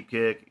well, that teep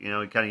kick. He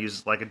kind of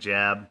uses it like a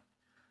jab.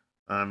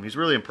 He's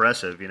really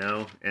impressive,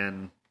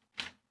 and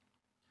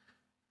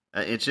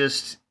it's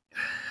just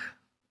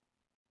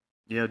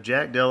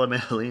Jack Della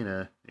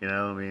Maddalena.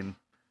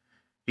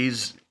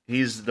 He's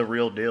the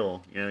real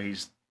deal.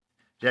 He's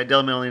Jack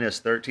Della Maddalena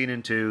is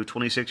 13-2,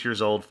 26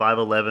 years old,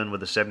 5'11"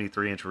 with a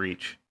 73-inch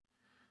reach,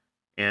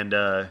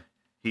 and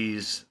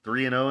he's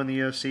 3-0 in the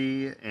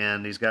UFC,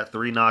 and he's got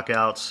 3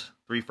 knockouts,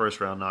 3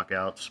 first-round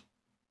knockouts,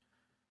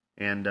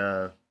 and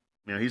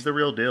he's the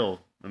real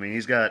deal.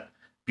 He's got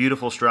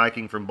beautiful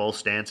striking from both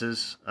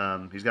stances.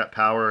 He's got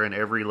power in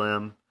every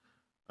limb.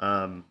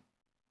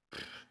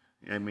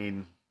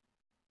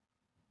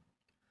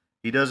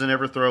 He doesn't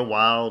ever throw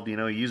wild. He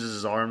uses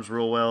his arms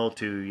real well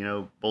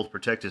to, both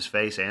protect his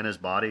face and his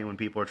body when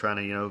people are trying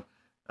to,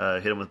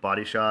 hit him with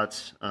body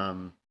shots.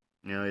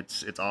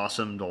 It's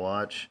awesome to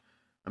watch.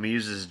 He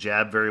uses his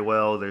jab very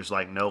well. There's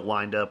no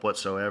wind up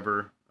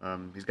whatsoever.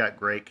 He's got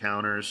great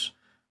counters.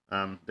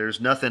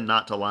 There's nothing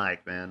not to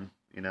like, man.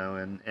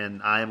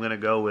 And I am going to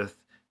go with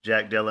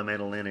Jack Della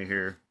Maddalena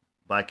here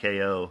by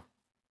KO.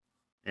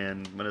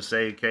 And I'm going to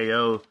say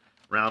KO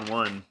round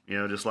 1,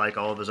 just like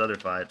all of his other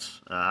fights.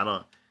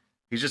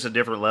 He's just a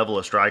different level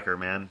of striker,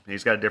 man.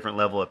 He's got a different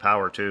level of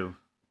power, too.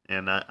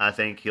 And I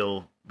think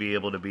he'll be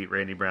able to beat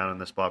Randy Brown in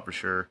this spot for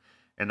sure.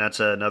 And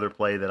that's another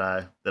play that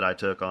I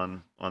took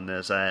on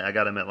this. I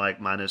got him at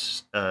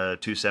minus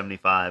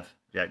 275,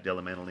 Jack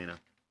Della Maddalena.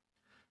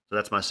 So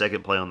that's my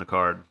second play on the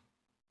card.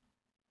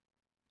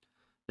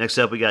 Next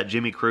up, we got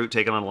Jimmy Crute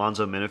taking on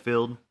Alonzo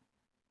Menifield.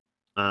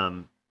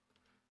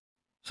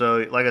 So,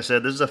 like I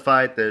said, this is a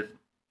fight that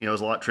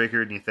is a lot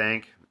trickier than you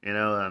think.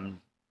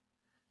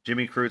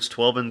 Jimmy Crute's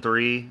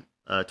 12-3,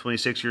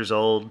 26 years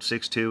old,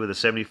 6'2", with a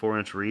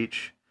 74-inch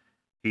reach.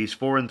 He's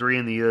 4-3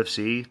 in the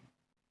UFC,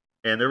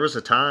 and there was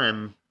a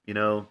time,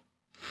 a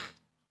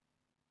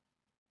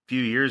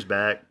few years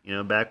back,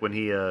 back when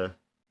he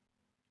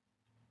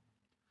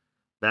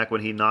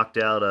knocked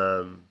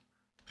out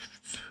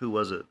who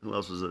was it? Who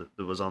else was it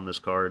that was on this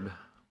card?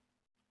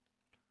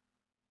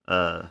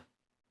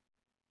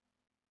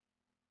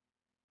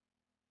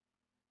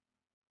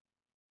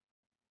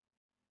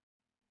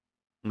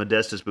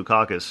 Modestas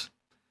Bukakas.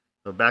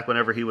 So back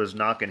whenever he was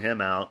knocking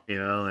him out,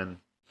 and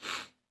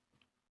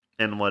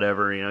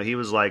whatever, he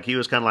was kind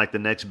of like the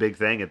next big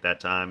thing at that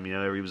time.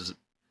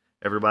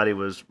 Everybody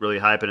was really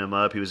hyping him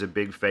up. He was a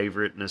big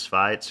favorite in his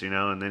fights,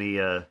 and then he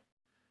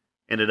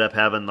ended up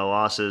having the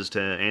losses to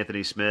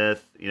Anthony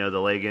Smith. The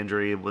leg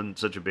injury wasn't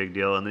such a big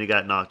deal, and then he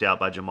got knocked out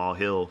by Jamal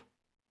Hill.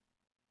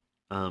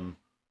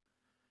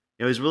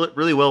 He's really,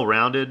 really well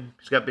rounded.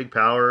 He's got big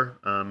power.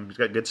 He's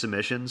got good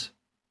submissions,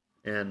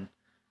 and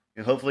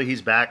hopefully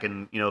he's back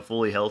and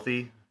fully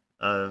healthy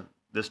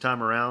this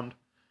time around.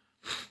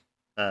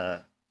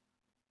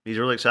 He's a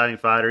really exciting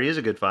fighter. He is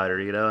a good fighter.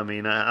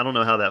 I don't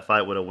know how that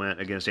fight would have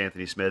went against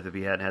Anthony Smith if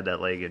he hadn't had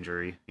that leg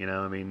injury.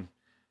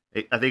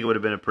 I think it would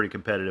have been a pretty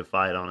competitive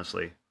fight,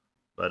 honestly.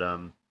 But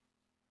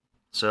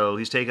so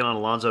he's taking on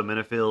Alonzo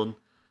Menifield,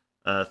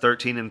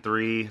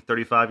 13-3,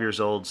 35 years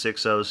old,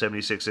 6'0",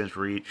 76-inch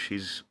reach.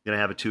 He's gonna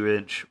have a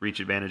 2-inch reach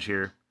advantage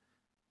here.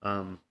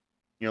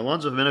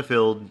 Alonzo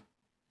Menifield,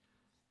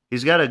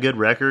 he's got a good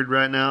record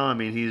right now.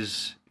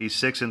 He's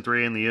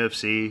 6-3 in the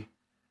UFC.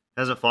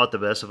 Hasn't fought the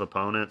best of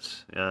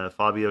opponents.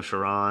 Fabio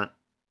Charant,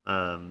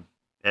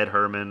 Ed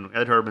Herman.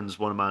 Ed Herman's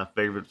one of my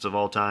favorites of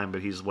all time,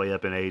 but he's way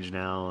up in age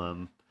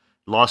now.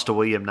 Lost to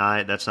William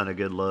Knight. That's not a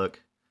good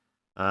look.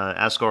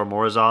 Askar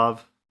Morozov.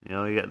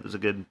 There's a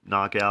good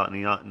knockout, and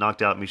he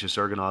knocked out Misha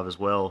Serganov as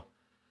well.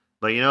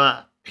 But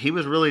he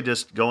was really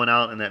just going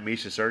out in that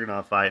Misha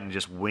Serganov fight and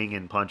just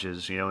winging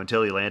punches,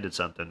 until he landed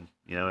something.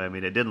 I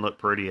mean, it didn't look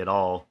pretty at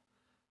all.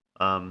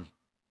 Um,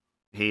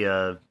 he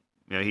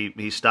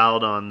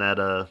styled on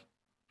that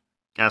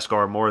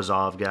Askar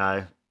Morozov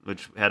guy,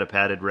 which had a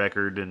padded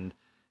record, and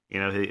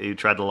he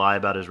tried to lie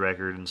about his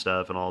record and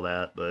stuff and all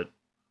that. But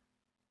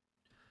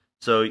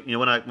so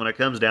when it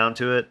comes down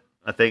to it,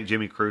 I think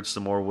Jimmy Crute's the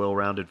more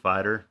well-rounded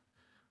fighter.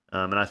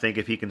 And I think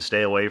if he can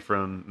stay away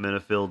from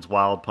Minifield's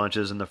wild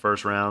punches in the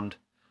first round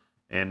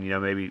and,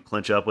 maybe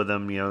clinch up with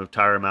him,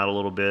 tire him out a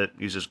little bit,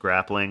 use his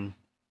grappling,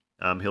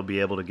 he'll be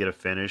able to get a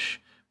finish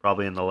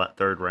probably in the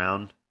third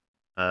round.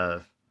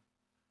 But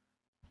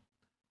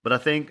I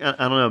think, I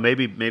don't know,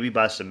 maybe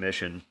by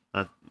submission.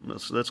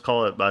 Let's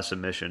call it by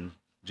submission.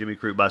 Jimmy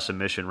Crute by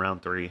submission,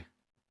 round 3.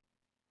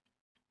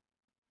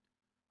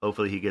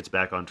 Hopefully he gets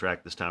back on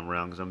track this time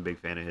around because I'm a big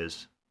fan of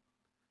his.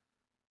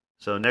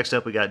 So next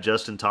up we got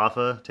Justin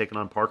Tafa taking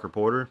on Parker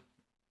Porter.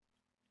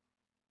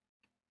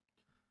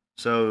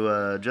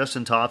 So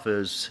Justin Tafa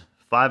is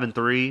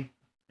 5-3,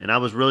 and I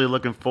was really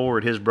looking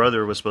forward. His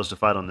brother was supposed to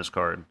fight on this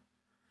card.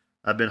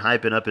 I've been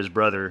hyping up his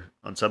brother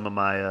on some of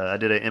my. I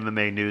did an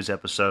MMA news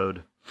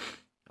episode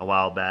a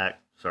while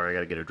back. Sorry, I got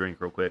to get a drink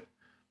real quick.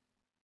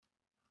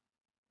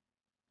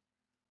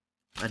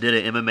 I did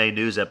an MMA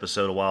news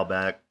episode a while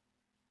back,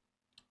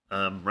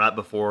 right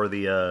before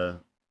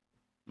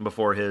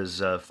before his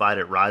fight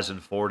at Ryzen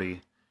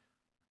 40,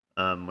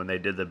 when they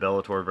did the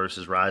Bellator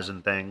versus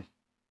Ryzen thing,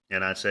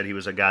 and I said he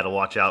was a guy to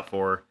watch out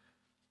for.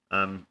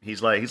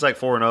 He's like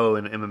 4-0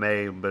 in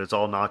MMA, but it's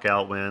all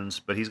knockout wins.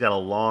 But he's got a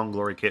long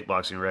Glory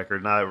Kickboxing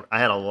record, and I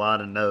had a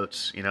lot of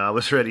notes. I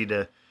was ready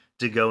to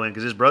go in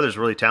because his brother's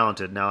really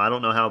talented. Now I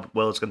don't know how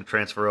well it's going to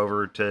transfer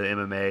over to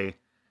MMA.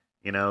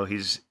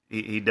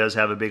 He does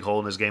have a big hole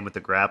in his game with the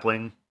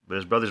grappling, but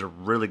his brother's a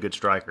really good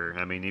striker.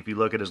 I mean, if you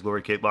look at his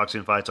Glory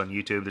Kickboxing fights on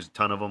YouTube, there's a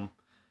ton of them.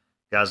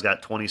 Guy's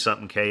got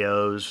 20-something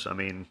KOs. I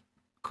mean,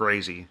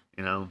 crazy.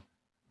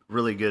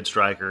 Really good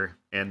striker,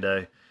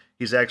 and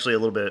he's actually a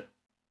little bit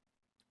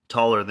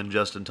taller than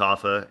Justin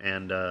Tafa,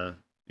 and they're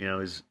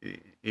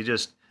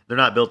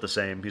not built the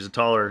same. He's a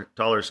taller,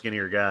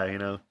 skinnier guy,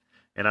 and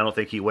I don't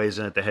think he weighs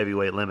in at the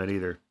heavyweight limit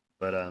either.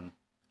 But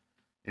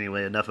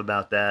anyway, enough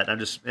about that.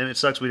 And it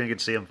sucks we didn't get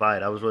to see him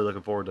fight. I was really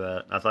looking forward to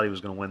that. I thought he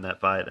was going to win that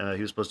fight.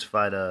 He was supposed to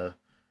fight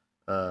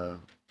what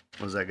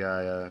was that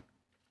guy?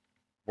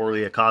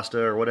 Orly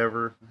Acosta or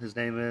whatever his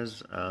name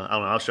is. I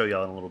don't know. I'll show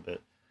y'all in a little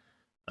bit.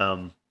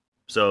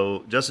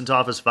 So Justin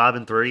Tafa's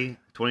 5-3,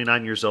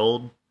 29 years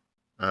old.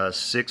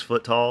 6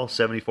 foot tall,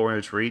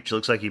 74-inch reach.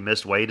 Looks like he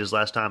missed weight his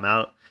last time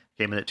out.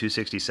 Came in at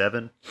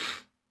 267.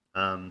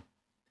 I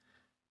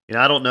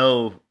don't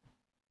know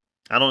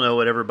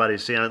what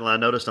everybody's seeing. I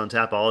noticed on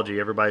Tapology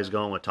everybody's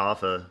going with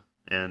Tafa,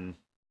 and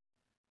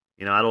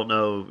I don't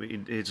know.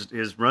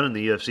 His run in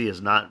the UFC has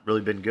not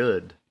really been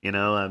good. He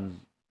got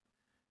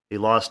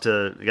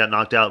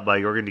knocked out by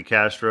Jorgen De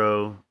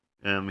Castro.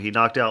 He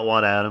knocked out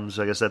Juan Adams.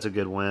 I guess that's a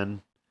good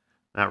win.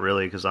 Not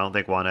really, because I don't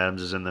think Juan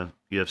Adams is in the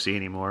UFC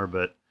anymore,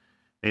 but.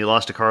 And he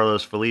lost to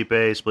Carlos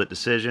Felipe, split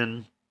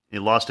decision. He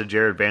lost to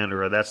Jared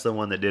Vanderer. That's the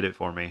one that did it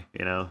for me,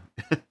 and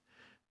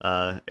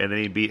then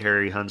he beat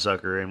Harry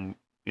Hunsucker. And,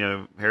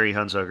 Harry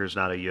Hunsucker's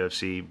not a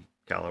UFC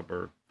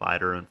caliber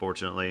fighter,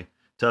 unfortunately.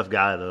 Tough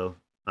guy, though.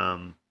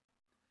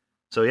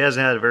 So he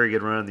hasn't had a very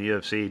good run in the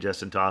UFC,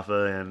 Justin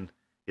Tafa, and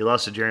he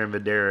lost to Jared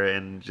Vanderer.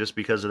 And just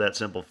because of that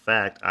simple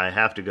fact, I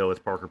have to go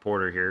with Parker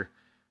Porter here.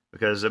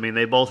 Because, I mean,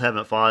 they both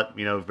haven't fought,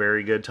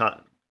 very good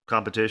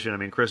competition. I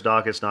mean, Chris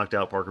Dawkins knocked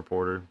out Parker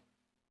Porter.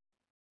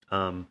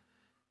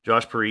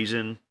 Josh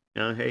Parisian,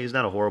 hey, he's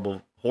not a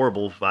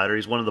horrible fighter.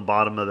 He's one of the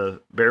bottom of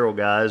the barrel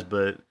guys,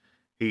 but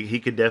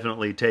he could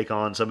definitely take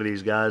on some of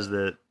these guys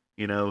that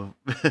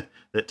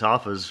that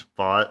Tafa's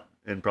fought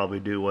and probably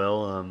do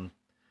well.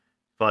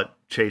 Fought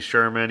Chase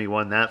Sherman, he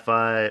won that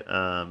fight.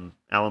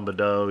 Alan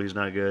Badeau, he's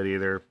not good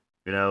either.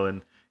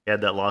 And he had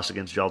that loss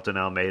against Jalton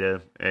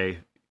Almeida.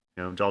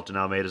 Jalton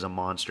Almeida's a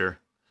monster.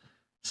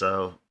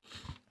 So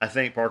I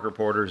think Parker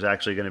Porter is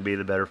actually going to be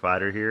the better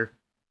fighter here.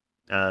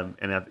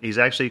 And he's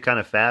actually kind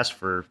of fast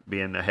for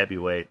being a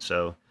heavyweight.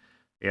 So,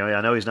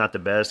 I know he's not the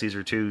best. These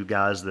are two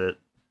guys that,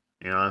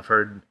 I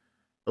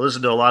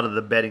listen to a lot of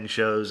the betting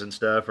shows and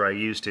stuff, or I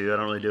used to. I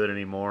don't really do it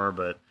anymore,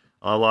 but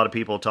a lot of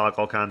people talk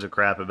all kinds of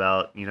crap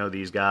about,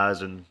 these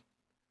guys and,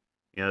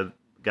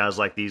 guys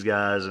like these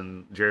guys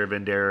and Jared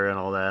Vanderer and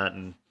all that.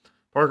 And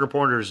Parker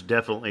Porter is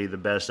definitely the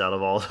best out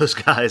of all those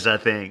guys, I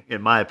think,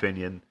 in my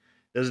opinion.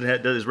 His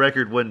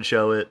record wouldn't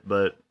show it,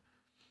 but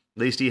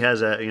at least he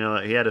has he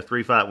had a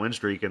 3-fight win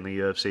streak in the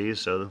UFC,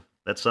 so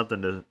that's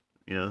something to,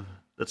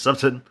 that's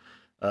something.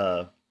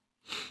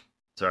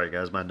 Sorry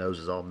guys, my nose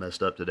is all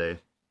messed up today.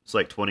 It's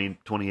like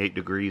 28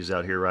 degrees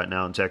out here right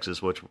now in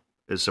Texas, which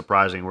is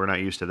surprising. We're not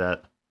used to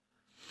that.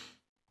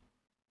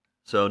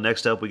 So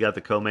next up, we got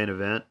the co-main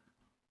event.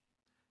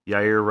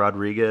 Yair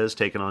Rodriguez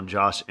taking on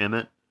Josh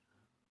Emmett.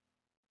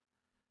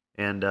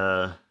 And,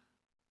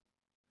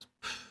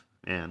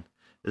 man,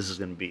 This is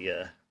going to be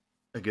a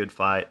good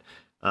fight.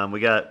 We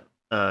got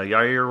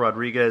Yair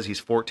Rodriguez.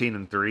 He's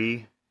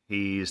 14-3.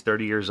 He's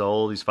 30 years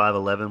old. He's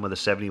 5'11" with a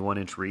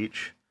 71-inch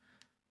reach.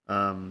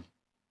 Um,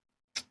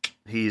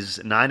 he's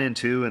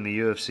 9-2 in the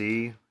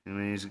UFC. I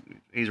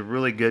mean, he's a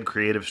really good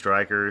creative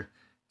striker.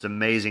 It's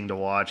amazing to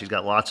watch. He's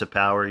got lots of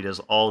power. He does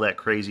all that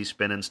crazy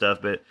spinning stuff,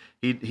 but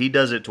he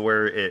does it to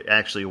where it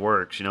actually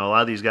works. You know, a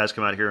lot of these guys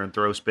come out here and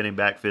throw spinning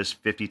back fists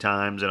 50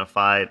 times in a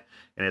fight,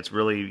 and it's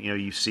really, you know,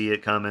 you see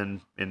it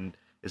coming, and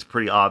it's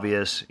pretty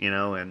obvious, you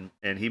know, and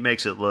he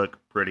makes it look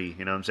pretty.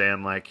 You know what I'm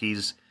saying? Like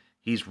he's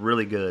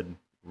really good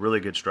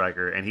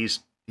striker, and he's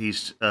you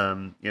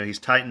know, he's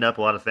tightened up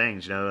a lot of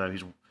things. You know,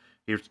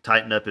 he's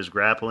tightened up his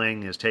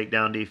grappling, his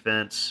takedown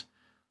defense.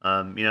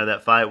 You know,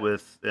 that fight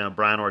with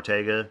Brian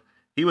Ortega,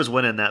 he was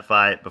winning that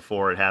fight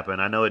before it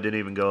happened. I know it didn't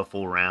even go a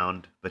full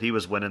round, but he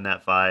was winning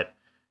that fight,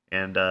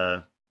 and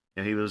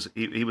he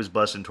was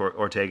busting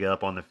Ortega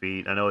up on the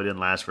feet. I know it didn't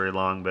last very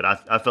long, but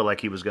I felt like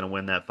he was going to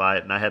win that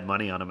fight, and I had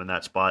money on him in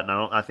that spot.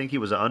 And I think he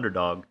was an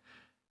underdog,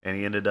 and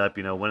he ended up,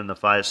 you know, winning the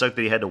fight. It sucked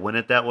that he had to win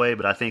it that way,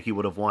 but I think he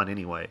would have won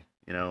anyway.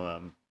 You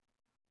know,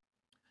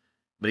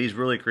 but he's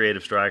really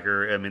creative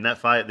striker. I mean, that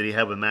fight that he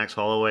had with Max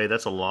Holloway,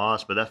 that's a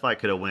loss, but that fight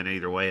could have went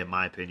either way, in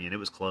my opinion. It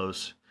was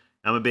close.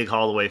 I'm a big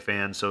Holloway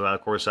fan, so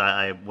of course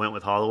I went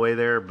with Holloway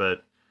there,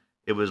 but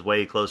it was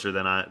way closer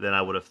than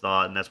I would have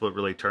thought, and that's what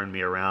really turned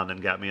me around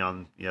and got me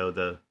on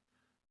the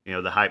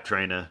hype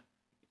train of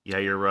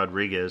Yair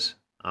Rodriguez.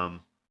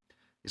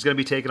 He's going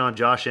to be taking on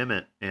Josh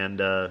Emmett, and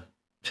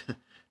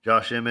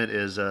Josh Emmett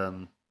is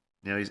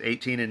he's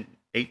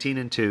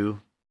 18-2.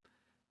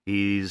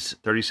 He's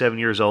 37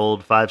 years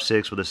old,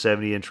 5'6", with a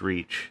 70-inch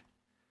reach.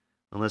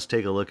 And let's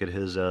take a look at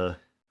his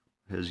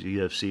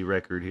UFC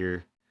record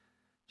here.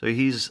 So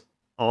is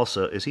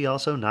he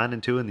also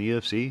 9-2 in the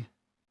UFC?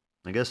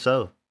 I guess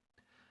so.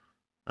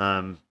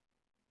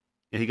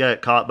 He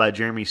got caught by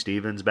Jeremy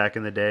Stevens back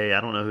in the day. I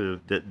don't know who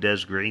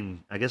Des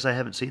Green. I guess I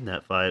haven't seen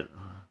that fight,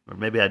 or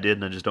maybe I did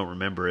and I just don't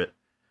remember it.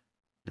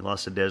 He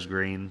lost to Des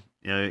Green.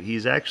 You know,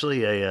 he's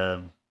actually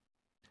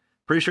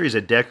pretty sure he's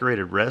a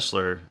decorated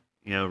wrestler.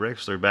 You know,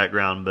 wrestler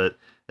background. But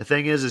the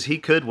thing is he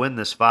could win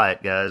this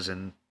fight, guys,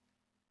 and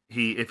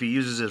if he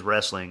uses his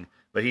wrestling,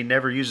 but he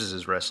never uses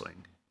his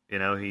wrestling. You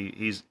know,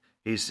 he's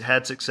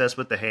had success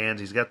with the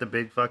hands. He's got the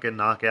big fucking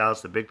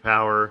knockouts, the big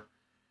power,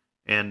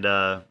 and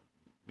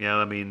you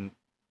know, I mean,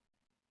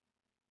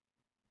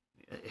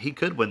 he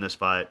could win this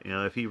fight. You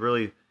know, if he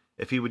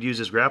would use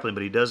his grappling,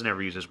 but he doesn't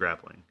ever use his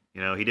grappling.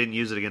 You know, he didn't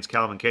use it against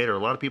Calvin Kattar.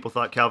 A lot of people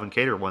thought Calvin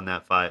Kattar won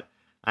that fight.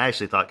 I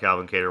actually thought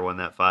Calvin Kattar won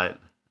that fight.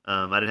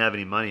 I didn't have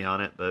any money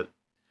on it, but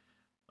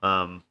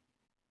and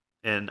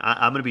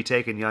I'm going to be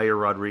taking Yair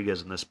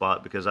Rodriguez in this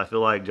spot because I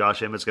feel like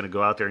Josh Emmett's going to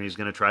go out there and he's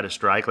going to try to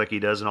strike like he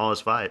does in all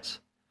his fights,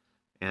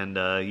 and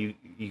you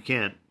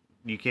can't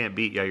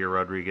beat Yair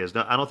Rodriguez.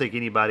 No, I don't think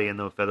anybody in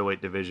the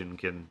featherweight division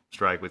can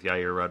strike with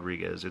Yair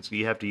Rodriguez.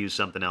 You have to use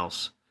something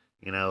else,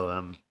 you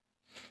know.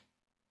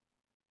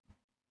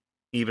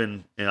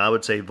 Even I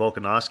would say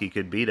Volkanovski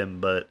could beat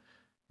him, but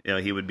you know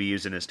he would be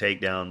using his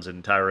takedowns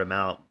and tire him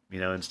out. You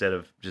know, instead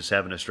of just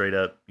having a straight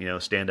up, you know,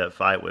 stand up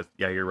fight with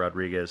Yair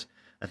Rodriguez.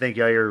 I think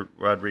Yair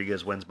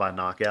Rodriguez wins by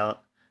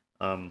knockout.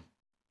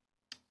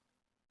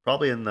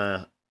 Probably in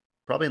the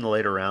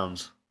later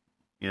rounds.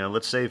 You know,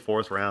 let's say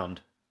fourth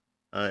round.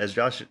 I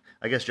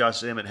guess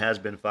Josh Emmett has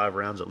been 5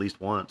 rounds at least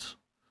once.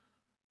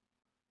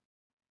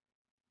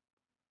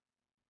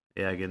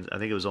 Yeah, again, I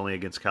think it was only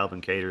against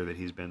Calvin Kattar that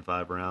he's been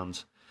 5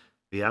 rounds.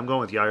 But yeah, I'm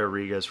going with Yair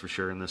Rodriguez for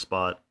sure in this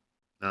spot.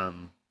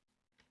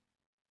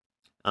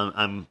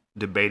 I'm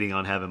debating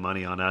on having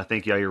money on it. I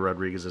think Yair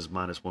Rodriguez is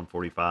minus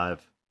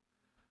 145.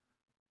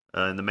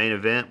 In the main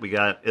event, we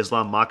got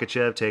Islam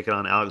Makhachev taking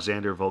on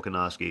Alexander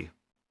Volkanovski.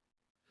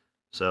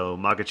 So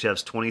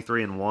Makhachev's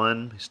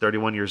 23-1. He's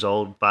 31 years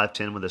old,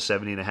 5'10", with a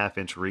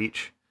 70.5-inch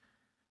reach.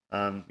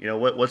 You know,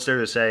 what's there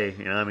to say?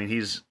 You know, I mean,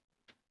 he's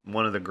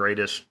one of the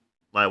greatest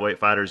lightweight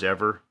fighters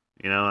ever.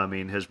 You know, I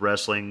mean, his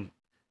wrestling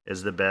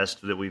is the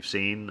best that we've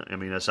seen. I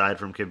mean, aside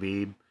from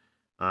Khabib.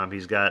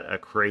 He's got a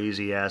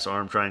crazy-ass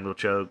arm triangle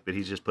choke that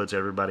he just puts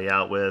everybody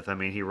out with. I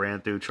mean, he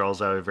ran through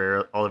Charles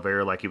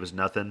Oliveira like he was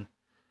nothing.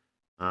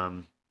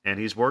 And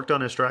he's worked on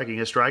his striking.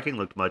 His striking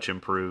looked much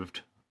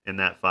improved in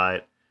that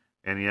fight.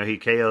 And, you know, he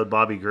KO'd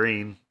Bobby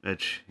Green,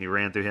 which he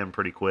ran through him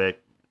pretty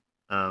quick.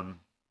 You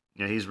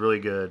know, he's really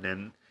good.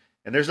 And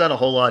there's not a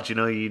whole lot, you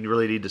know, you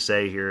really need to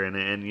say here.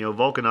 And you know,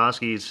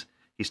 Volkanovski's,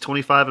 he's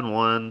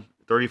 25-1,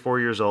 34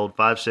 years old,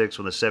 5'6",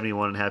 with a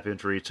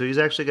 71.5-inch reach. So he's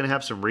actually going to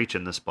have some reach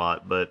in this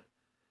spot. But,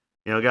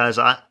 you know, guys,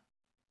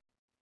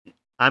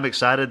 I'm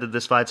excited that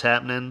this fight's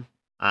happening.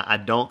 I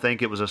don't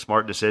think it was a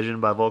smart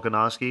decision by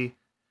Volkanovski.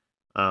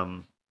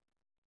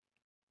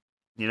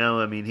 You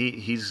know, I mean,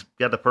 he's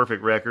got the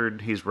perfect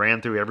record. He's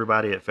ran through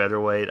everybody at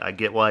featherweight. I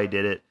get why he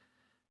did it.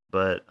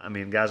 But, I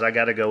mean, guys, I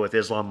got to go with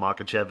Islam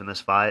Makhachev in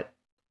this fight.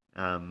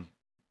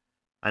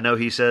 I know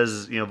he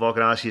says, you know,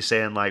 Volkanovski's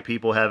saying, like,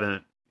 people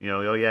haven't, you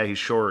know, oh, yeah, he's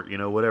short, you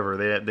know, whatever.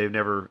 They've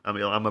never, I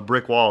mean, I'm a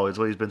brick wall is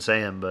what he's been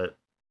saying, but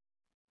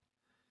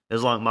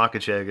Islam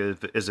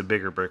Makhachev is a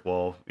bigger brick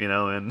wall, you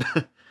know, and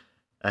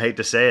I hate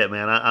to say it,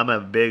 man.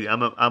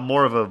 I'm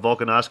more of a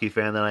Volkanovski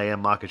fan than I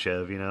am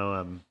Makhachev, you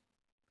know.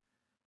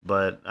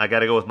 But I got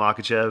to go with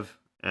Makhachev,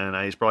 and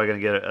he's probably going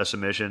to get a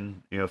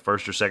submission, you know,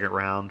 first or second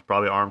round,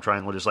 probably arm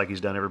triangle, just like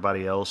he's done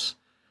everybody else.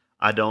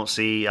 I don't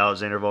see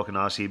Alexander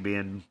Volkanovski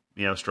being,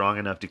 you know, strong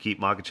enough to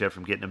keep Makhachev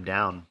from getting him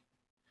down.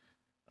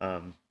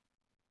 Um,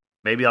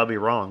 Maybe I'll be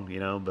wrong, you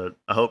know, but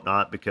I hope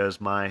not because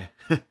my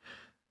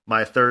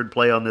my third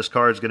play on this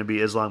card is going to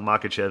be Islam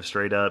Makhachev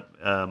straight up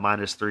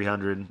minus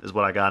 300 is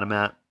what I got him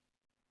at.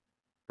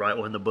 Right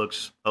when the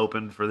books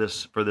opened for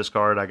this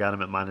card, I got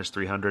him at minus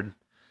 300.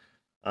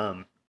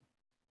 Um,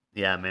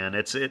 yeah, man,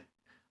 it's it.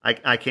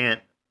 I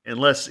can't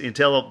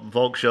until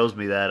Volk shows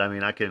me that. I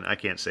mean, I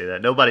can't say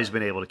that. Nobody's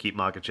been able to keep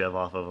Makachev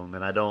off of him,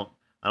 and I don't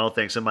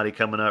think somebody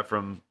coming up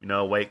from, you know,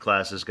 a weight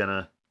class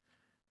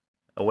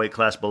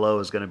below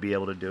is gonna be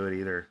able to do it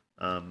either.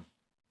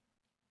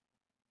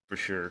 For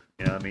sure.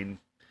 You know, I mean,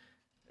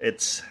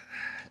 it's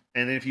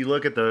and if you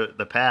look at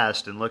the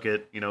past and look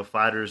at, you know,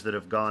 fighters that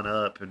have gone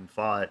up and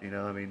fought, you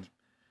know, I mean,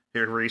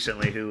 here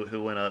recently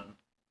who went up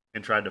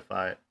and tried to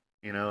fight,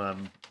 you know,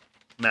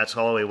 Max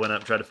Holloway went up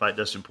and tried to fight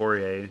Dustin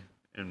Poirier,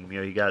 and you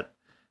know he got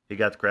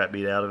the crap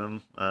beat out of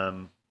him. I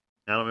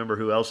don't remember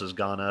who else has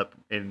gone up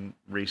in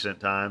recent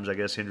times. I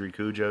guess Henry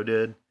Cujo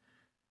did,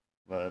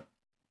 but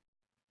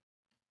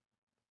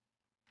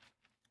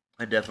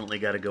I definitely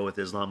got to go with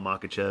Islam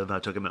Makhachev. I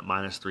took him at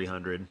minus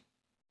 300.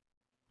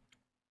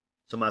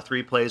 So my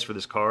three plays for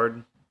this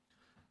card,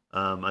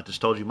 I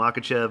just told you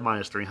Makhachev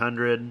minus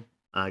 300.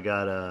 I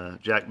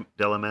got Jack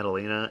Della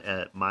Maddalena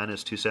at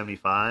minus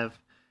 275.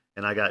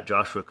 And I got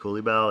Joshua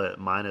Coulibaly at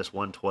minus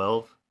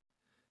 112.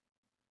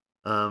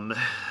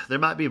 There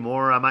might be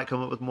more. I might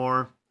come up with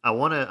more. I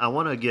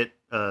wanna get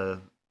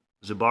Zubara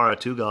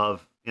Tugov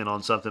in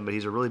on something, but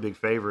he's a really big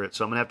favorite,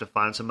 so I'm gonna have to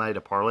find somebody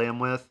to parlay him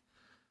with.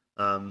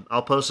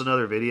 I'll post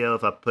another video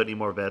if I put any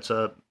more bets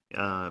up.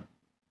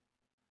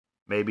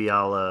 Maybe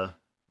I'll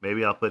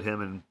put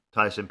him and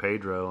Tyson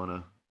Pedro on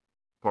a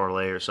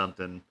parlay or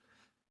something.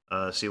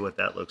 See what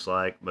that looks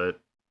like. But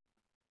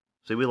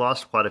see, we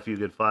lost quite a few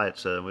good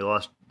fights. We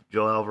lost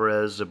Joe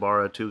Alvarez,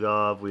 Zabara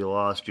Tugov. We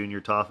lost Junior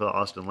Tafa,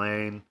 Austin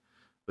Lane.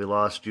 We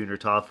lost Junior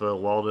Tafa,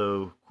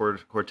 Waldo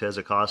Cortez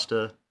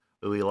Acosta.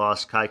 We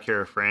lost Kai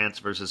Kara France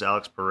versus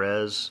Alex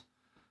Perez.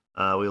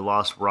 We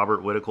lost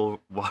Robert Whitaker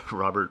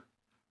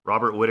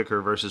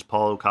versus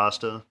Paulo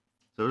Costa. So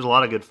there was a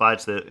lot of good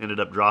fights that ended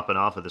up dropping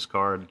off of this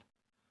card.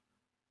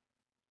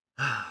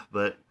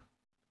 But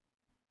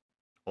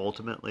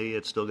ultimately,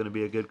 it's still going to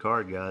be a good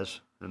card, guys.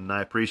 And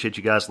I appreciate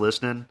you guys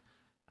listening.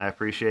 I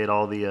appreciate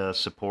all the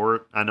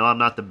support. I know I'm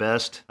not the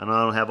best. I know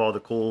I don't have all the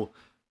cool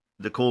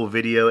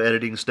video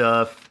editing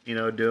stuff, you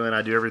know,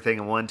 I do everything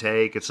in one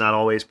take. It's not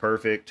always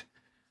perfect.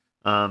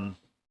 But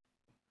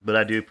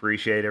I do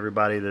appreciate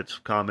everybody that's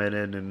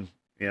commented and,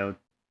 you know,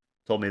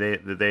 told me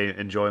that they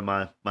enjoy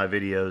my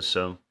videos.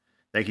 So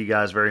thank you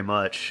guys very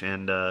much.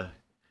 And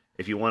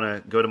if you want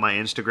to go to my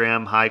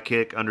Instagram,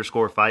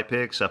 highkick_fight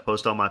picks, I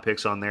post all my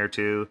picks on there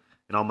too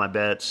and all my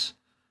bets.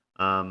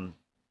 And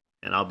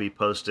I'll be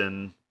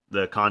posting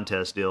the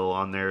contest deal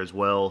on there as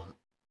well.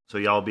 So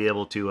y'all be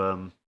able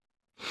to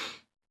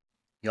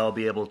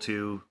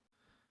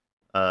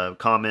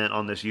comment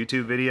on this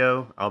YouTube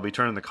video. I'll be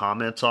turning the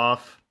comments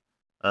off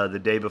the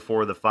day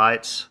before the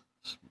fights.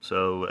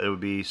 So it would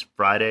be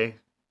Friday.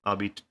 I'll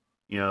be,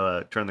 you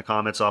know, turn the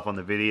comments off on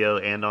the video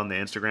and on the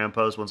Instagram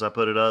post once I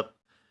put it up.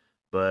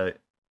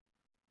 But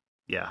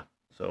yeah,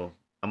 so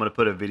I'm going to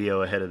put a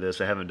video ahead of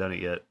this. I haven't done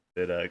it yet.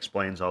 That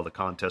explains all the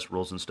contest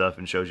rules and stuff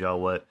and shows y'all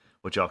what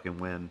y'all can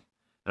win.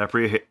 And I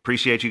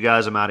appreciate you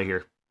guys. I'm out of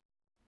here.